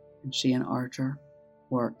 And she and Archer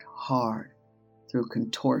worked hard through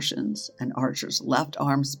contortions, and Archer's left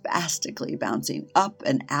arm spastically bouncing up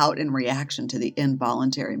and out in reaction to the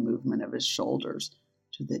involuntary movement of his shoulders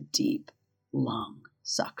to the deep lung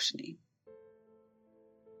suctioning.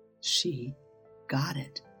 She got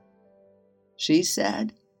it. She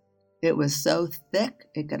said it was so thick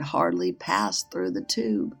it could hardly pass through the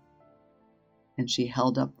tube. And she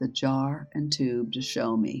held up the jar and tube to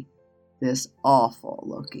show me this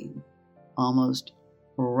awful-looking, almost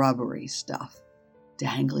rubbery stuff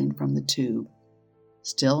dangling from the tube,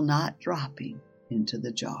 still not dropping into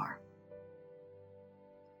the jar.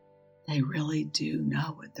 They really do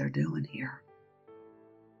know what they're doing here.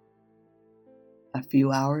 A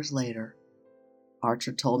few hours later,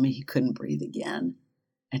 Archer told me he couldn't breathe again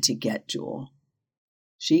and to get Jewel.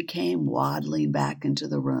 She came waddling back into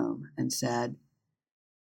the room and said,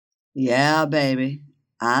 "Yeah, baby,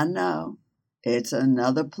 I know. It's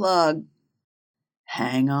another plug.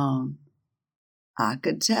 Hang on. I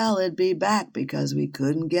could tell it'd be back because we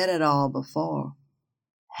couldn't get it all before.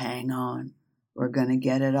 Hang on. We're going to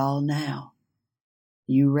get it all now.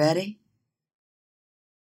 You ready?"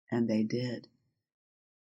 And they did.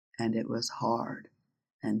 And it was hard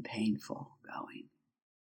and painful going.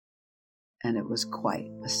 And it was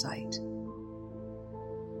quite a sight.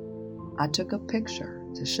 I took a picture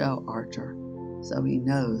to show Archer so he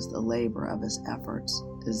knows the labor of his efforts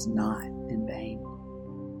is not in vain.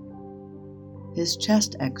 His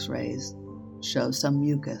chest x-rays show some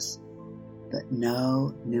mucus, but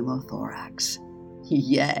no pneumothorax.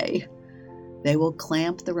 Yay! They will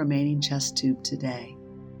clamp the remaining chest tube today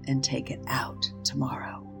and take it out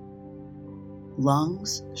tomorrow.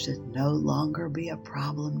 Lungs should no longer be a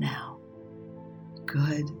problem now.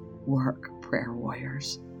 Good work, prayer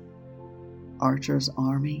warriors. Archer's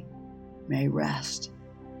army may rest,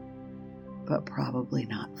 but probably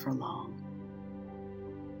not for long.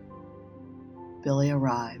 Billy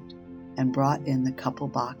arrived and brought in the couple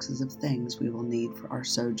boxes of things we will need for our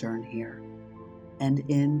sojourn here, and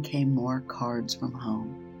in came more cards from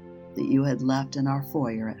home that you had left in our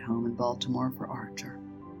foyer at home in Baltimore for Archer.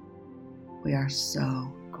 We are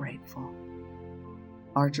so grateful.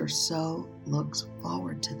 Archer so looks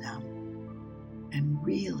forward to them and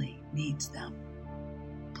really needs them.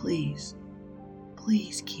 Please,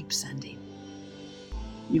 please keep sending.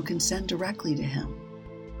 You can send directly to him.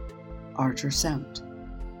 Archer Sent,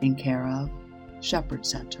 in care of Shepherd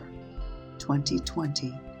Center,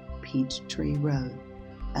 2020 Peachtree Road,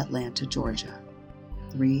 Atlanta, Georgia,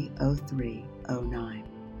 30309.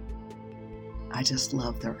 I just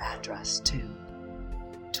love their address, too.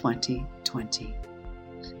 2020.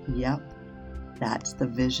 Yep, that's the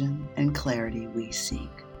vision and clarity we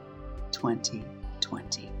seek.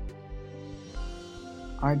 2020.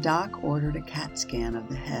 Our doc ordered a CAT scan of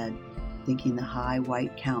the head, thinking the high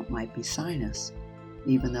white count might be sinus,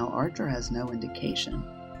 even though Archer has no indication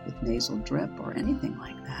with nasal drip or anything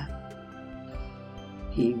like that.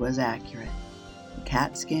 He was accurate. The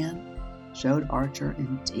CAT scan showed Archer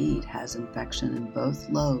indeed has infection in both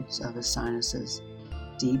lobes of his sinuses,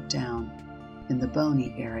 deep down in the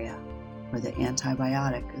bony area where the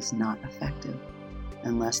antibiotic is not effective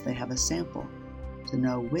unless they have a sample to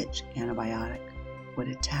know which antibiotic would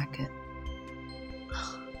attack it.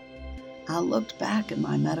 I looked back at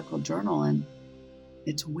my medical journal and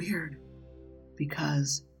it's weird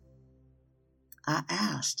because I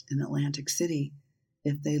asked in Atlantic City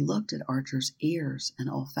if they looked at Archer's ears and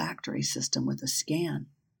olfactory system with a scan,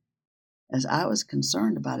 as I was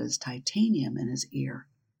concerned about his titanium in his ear,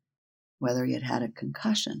 whether he had had a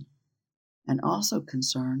concussion, and also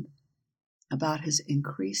concerned about his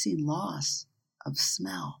increasing loss of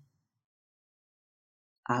smell.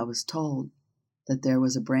 I was told that there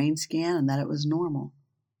was a brain scan and that it was normal,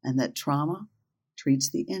 and that trauma treats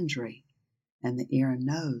the injury, and the ear and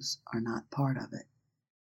nose are not part of it.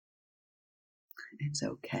 It's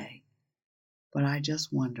okay, but I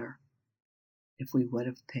just wonder if we would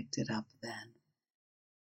have picked it up then.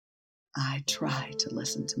 I try to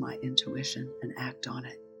listen to my intuition and act on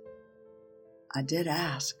it. I did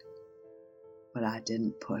ask, but I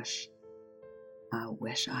didn't push. I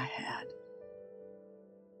wish I had.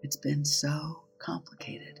 It's been so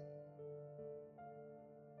complicated.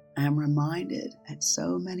 I am reminded at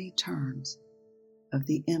so many turns of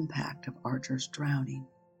the impact of Archer's drowning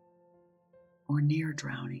or near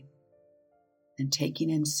drowning and taking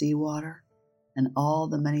in seawater and all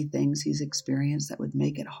the many things he's experienced that would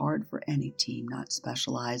make it hard for any team not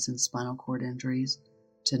specialized in spinal cord injuries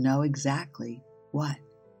to know exactly what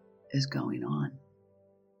is going on.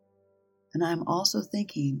 And I'm also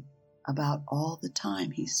thinking about all the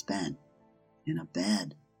time he spent in a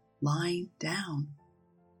bed, lying down,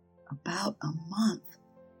 about a month.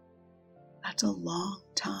 That's a long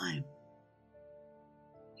time.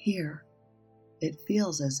 Here, it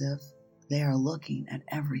feels as if they are looking at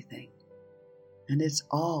everything, and it's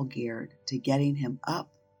all geared to getting him up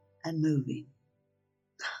and moving.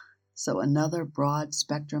 So another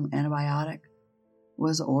broad-spectrum antibiotic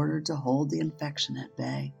was ordered to hold the infection at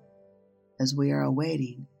bay, as we are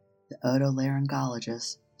awaiting the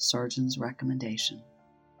otolaryngologist surgeon's recommendation.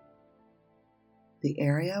 The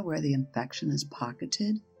area where the infection is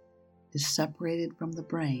pocketed is separated from the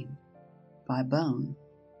brain by bone,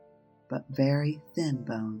 but very thin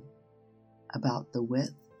bone, about the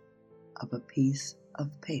width of a piece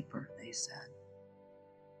of paper, they said.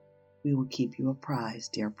 We will keep you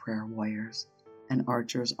apprised, dear prayer warriors, and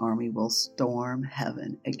Archer's army will storm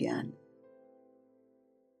heaven again.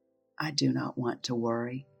 I do not want to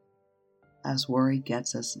worry, as worry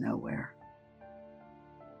gets us nowhere.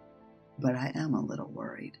 But I am a little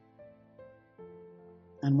worried.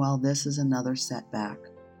 And while this is another setback,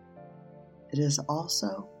 it is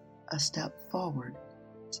also a step forward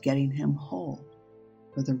to getting him whole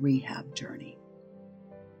for the rehab journey.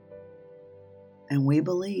 And we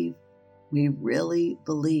really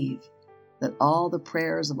believe, that all the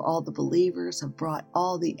prayers of all the believers have brought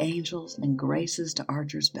all the angels and graces to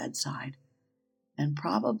Archer's bedside, and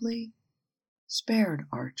probably spared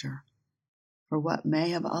Archer for what may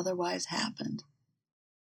have otherwise happened.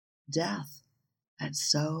 Death at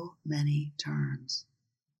so many turns.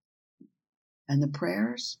 And the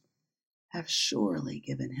prayers have surely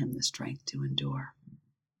given him the strength to endure.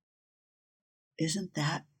 Isn't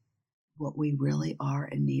that what we really are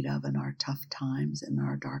in need of in our tough times and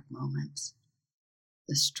our dark moments?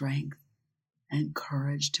 The strength and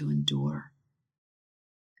courage to endure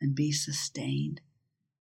and be sustained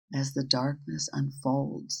as the darkness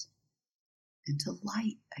unfolds into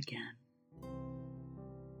light again.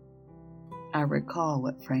 I recall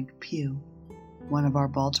what Frank Pugh, one of our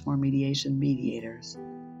Baltimore mediation mediators,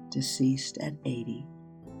 deceased at 80,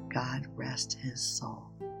 God rest his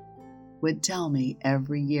soul, would tell me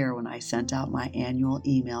every year when I sent out my annual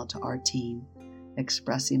email to our team,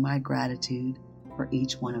 expressing my gratitude for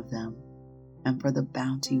each one of them and for the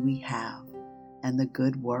bounty we have and the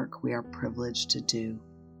good work we are privileged to do,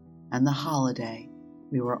 and the holiday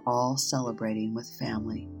we were all celebrating with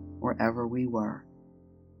family wherever we were,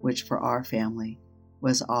 which for our family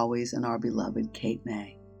was always in our beloved Cape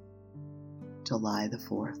May, July the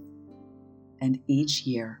 4th. And each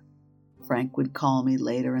year, Frank would call me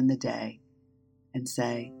later in the day and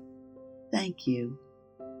say, "Thank you,"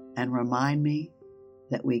 and remind me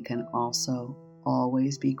that we can also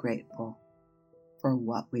always be grateful for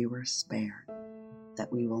what we were spared,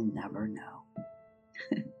 that we will never know.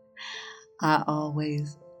 I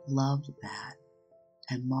always loved that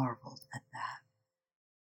and marveled at that.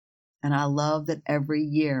 And I love that every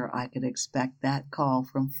year I could expect that call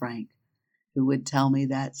from Frank, who would tell me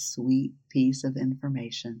that sweet piece of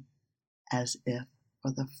information as if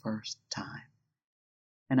for the first time.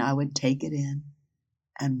 And I would take it in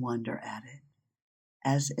and wonder at it,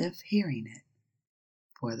 as if hearing it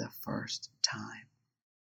for the first time.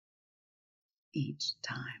 Each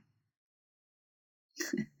time.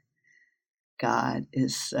 God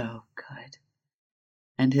is so good,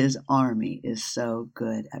 and his army is so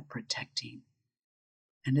good at protecting.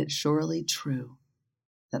 And it's surely true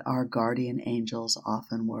that our guardian angels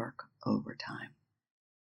often work overtime.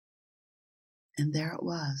 And there it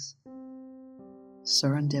was,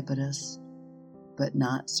 serendipitous, but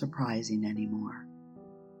not surprising anymore,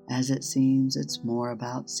 as it seems it's more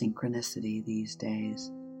about synchronicity these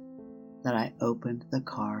days, that I opened the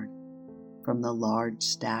card from the large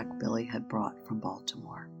stack Billy had brought from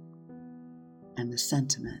Baltimore. And the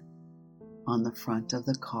sentiment on the front of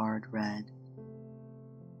the card read,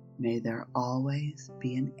 "May there always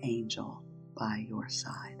be an angel by your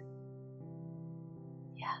side."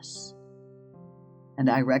 Yes. And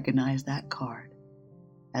I recognize that card,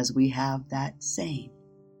 as we have that same,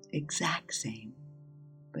 exact same,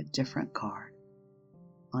 but different card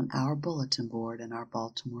on our bulletin board in our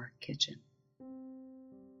Baltimore kitchen.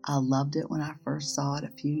 I loved it when I first saw it a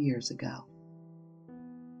few years ago.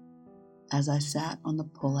 As I sat on the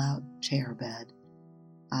pull-out chair bed,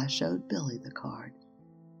 I showed Billy the card.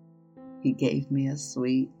 He gave me a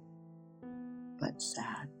sweet but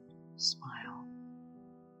sad smile.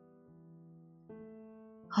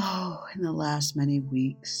 Oh, in the last many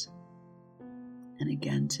weeks, and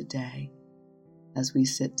again today, as we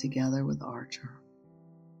sit together with Archer,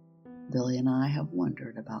 Billy and I have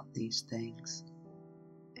wondered about these things,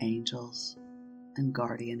 angels and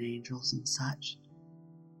guardian angels and such.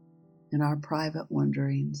 In our private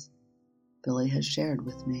wonderings, Billy has shared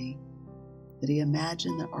with me that he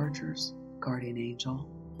imagined that Archer's guardian angel,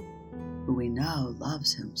 who we know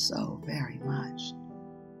loves him so very much,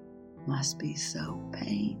 must be so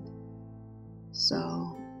pained,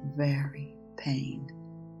 so very pained,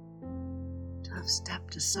 to have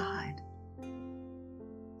stepped aside,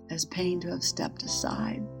 as pained to have stepped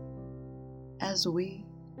aside as we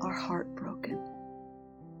are heartbroken.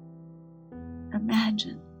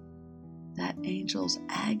 Imagine that angel's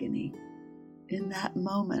agony in that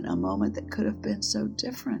moment, a moment that could have been so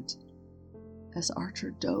different, as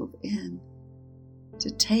Archer dove in to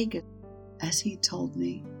take it, as he told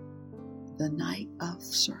me, the night of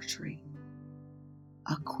surgery,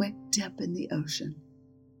 a quick dip in the ocean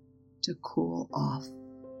to cool off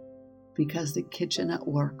because the kitchen at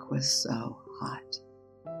work was so hot.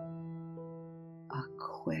 A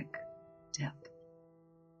quick dip.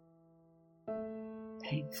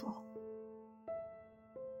 Painful.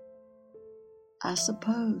 I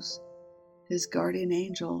suppose his guardian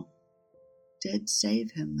angel did save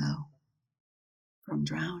him, though, from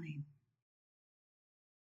drowning.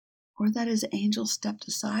 Or that his angel stepped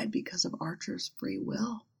aside because of Archer's free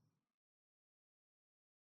will.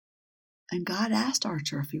 And God asked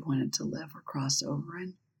Archer if he wanted to live or cross over,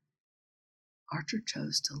 and Archer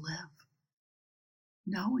chose to live,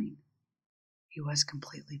 knowing he was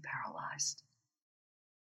completely paralyzed.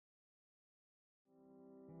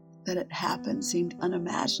 That it happened seemed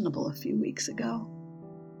unimaginable a few weeks ago,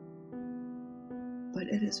 but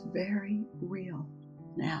it is very real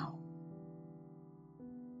now.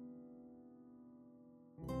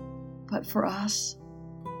 But for us,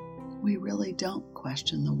 we really don't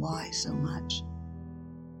question the why so much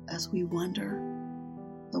as we wonder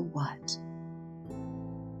the what.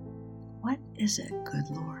 What is it, good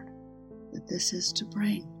Lord, that this is to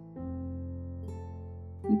bring?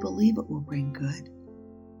 We believe it will bring good.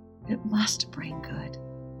 It must bring good.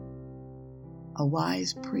 A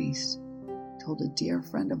wise priest told a dear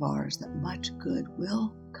friend of ours that much good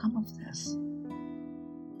will come of this.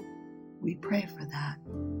 We pray for that.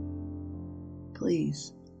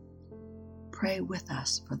 Please, pray with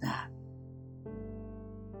us for that.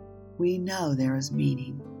 We know there is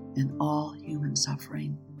meaning in all human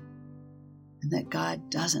suffering, and that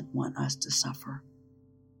God doesn't want us to suffer,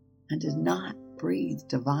 and did not breathe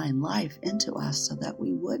divine life into us so that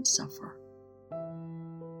we would suffer.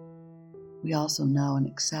 We also know and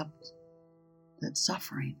accept that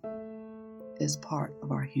suffering is part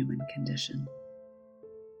of our human condition,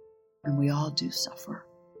 and we all do suffer.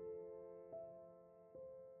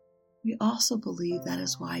 We also believe that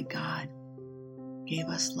is why God gave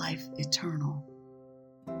us life eternal,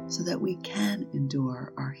 so that we can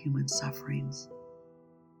endure our human sufferings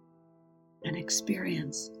and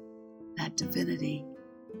experience that divinity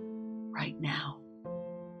right now.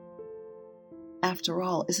 After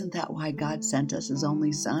all, isn't that why God sent us His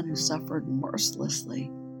only Son, who suffered mercilessly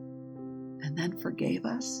and then forgave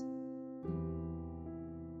us?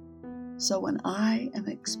 So when I am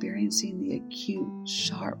experiencing the acute,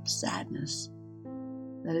 sharp sadness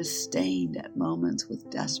that is stained at moments with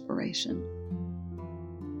desperation,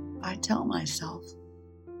 I tell myself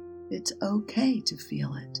it's okay to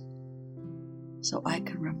feel it, so I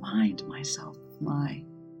can remind myself of my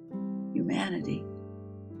humanity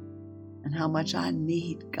and how much I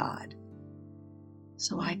need God,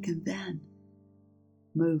 so I can then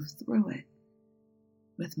move through it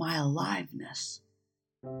with my aliveness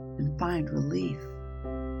and find relief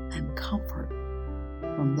and comfort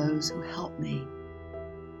from those who help me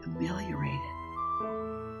ameliorate it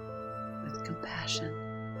with compassion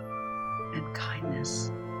and kindness.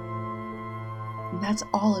 And that's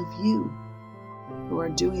all of you who are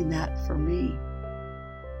doing that for me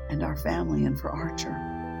and our family and for Archer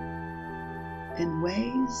in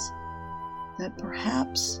ways that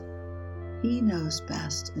perhaps he knows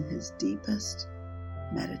best in his deepest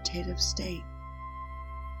meditative state.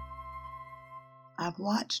 I've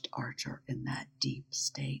watched Archer in that deep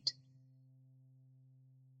state.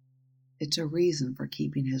 It's a reason for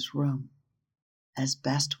keeping his room as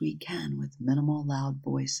best we can with minimal loud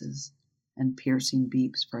voices and piercing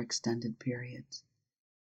beeps for extended periods,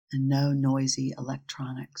 and no noisy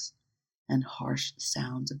electronics and harsh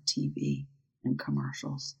sounds of TV and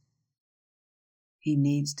commercials. He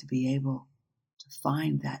needs to be able to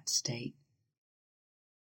find that state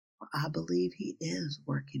where I believe he is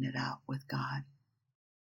working it out with God.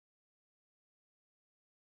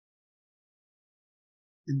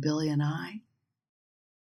 And Billy and I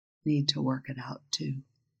need to work it out too,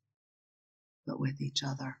 but with each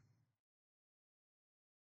other.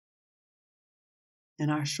 In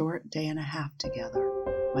our short day and a half together,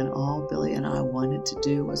 when all Billy and I wanted to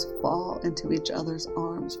do was fall into each other's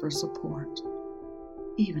arms for support,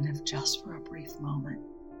 even if just for a brief moment.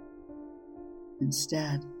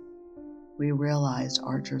 Instead, we realized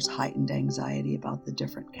Archer's heightened anxiety about the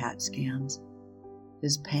different CAT scans,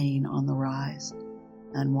 his pain on the rise,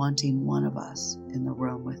 and wanting one of us in the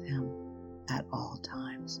room with him at all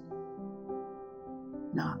times.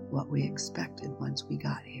 Not what we expected once we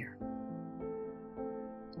got here,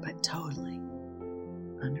 but totally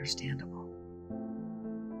understandable.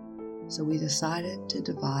 So we decided to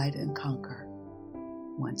divide and conquer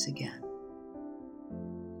once again.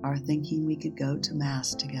 Our thinking we could go to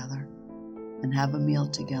Mass together and have a meal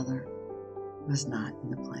together was not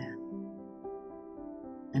in the plan.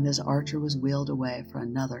 And as Archer was wheeled away for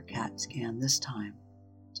another CAT scan, this time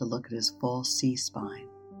to look at his full C-spine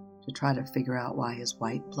to try to figure out why his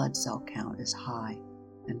white blood cell count is high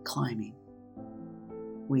and climbing,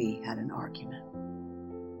 we had an argument.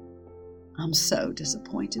 I'm so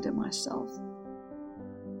disappointed in myself.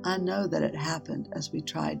 I know that it happened as we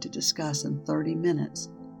tried to discuss in 30 minutes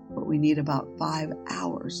what we need about 5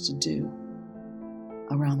 hours to do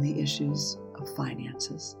around the issues of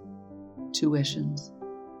finances, tuitions,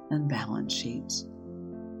 and balance sheets,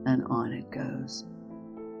 and on it goes.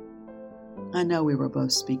 I know we were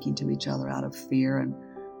both speaking to each other out of fear, and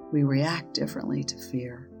we react differently to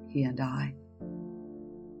fear, he and I.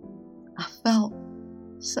 I felt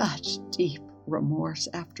such deep remorse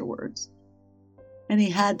afterwards, and he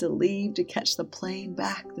had to leave to catch the plane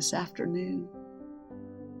back this afternoon.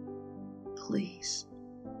 Please,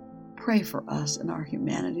 pray for us and our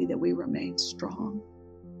humanity that we remain strong,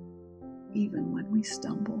 even when we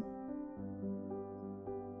stumble.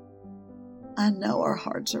 I know our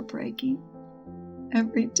hearts are breaking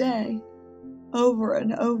every day, over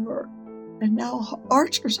and over, and now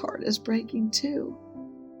Archer's heart is breaking too.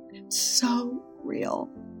 It's so real.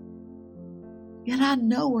 Yet I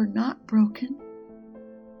know we're not broken,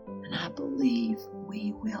 and I believe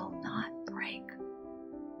we will not break.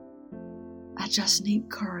 I just need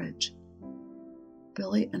courage.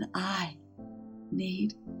 Billy and I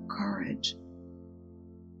need courage.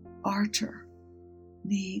 Archer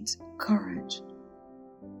needs courage.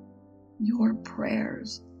 Your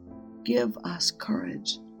prayers give us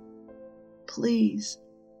courage. Please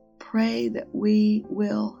pray that we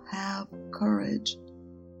will have courage.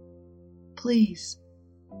 Please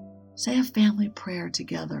say a family prayer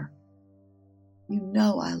together. You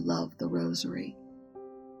know I love the rosary.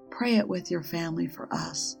 Pray it with your family for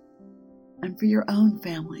us and for your own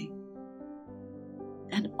family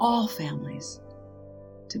and all families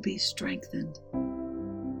to be strengthened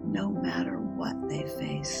no matter what they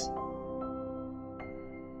face.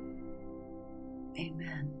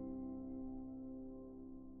 Amen.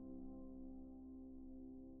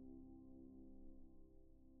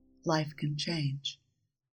 Life can change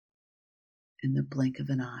in the blink of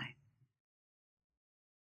an eye.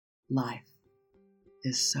 Life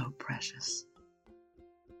is so precious.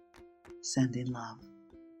 Sending love.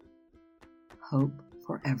 Hope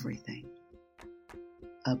for everything.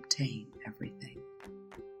 Obtain everything.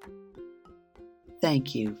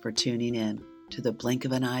 Thank you for tuning in to the Blink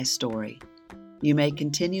of an Eye story. You may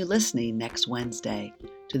continue listening next Wednesday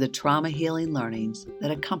to the trauma healing learnings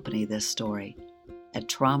that accompany this story at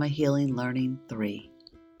Trauma Healing Learning 3,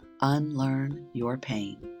 Unlearn Your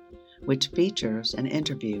Pain, which features an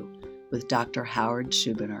interview with Dr. Howard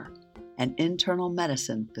Schubiner, an internal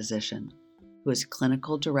medicine physician who is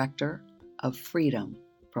clinical director of Freedom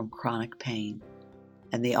from Chronic Pain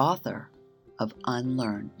and the author of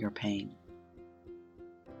Unlearn Your Pain.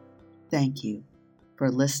 Thank you for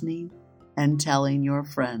listening and telling your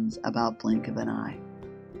friends about Blink of an Eye.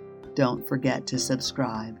 Don't forget to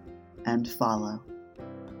subscribe and follow.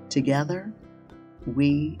 Together,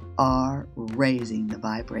 we are raising the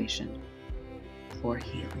vibration for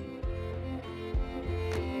healing.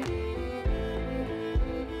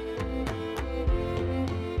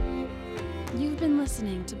 You've been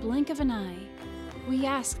listening to Blink of an Eye. We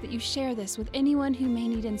ask that you share this with anyone who may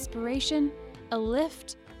need inspiration, a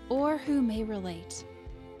lift, or who may relate.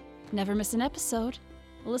 Never miss an episode.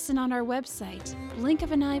 Listen on our website,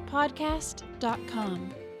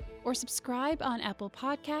 blinkofaneyepodcast.com. or subscribe on Apple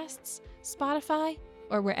Podcasts, Spotify,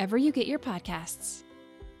 or wherever you get your podcasts.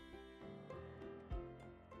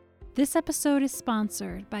 This episode is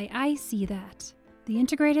sponsored by I See That, the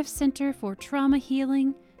Integrative Center for Trauma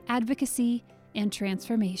Healing, Advocacy, and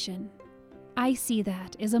Transformation. I See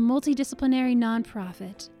That is a multidisciplinary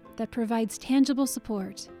nonprofit that provides tangible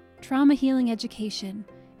support, trauma healing education,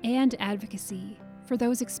 and advocacy for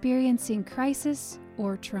those experiencing crisis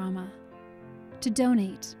or trauma. To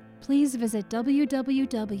donate, please visit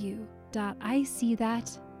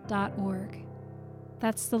www.iseethat.org.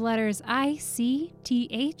 That's the letters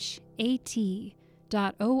ICTHAT.org.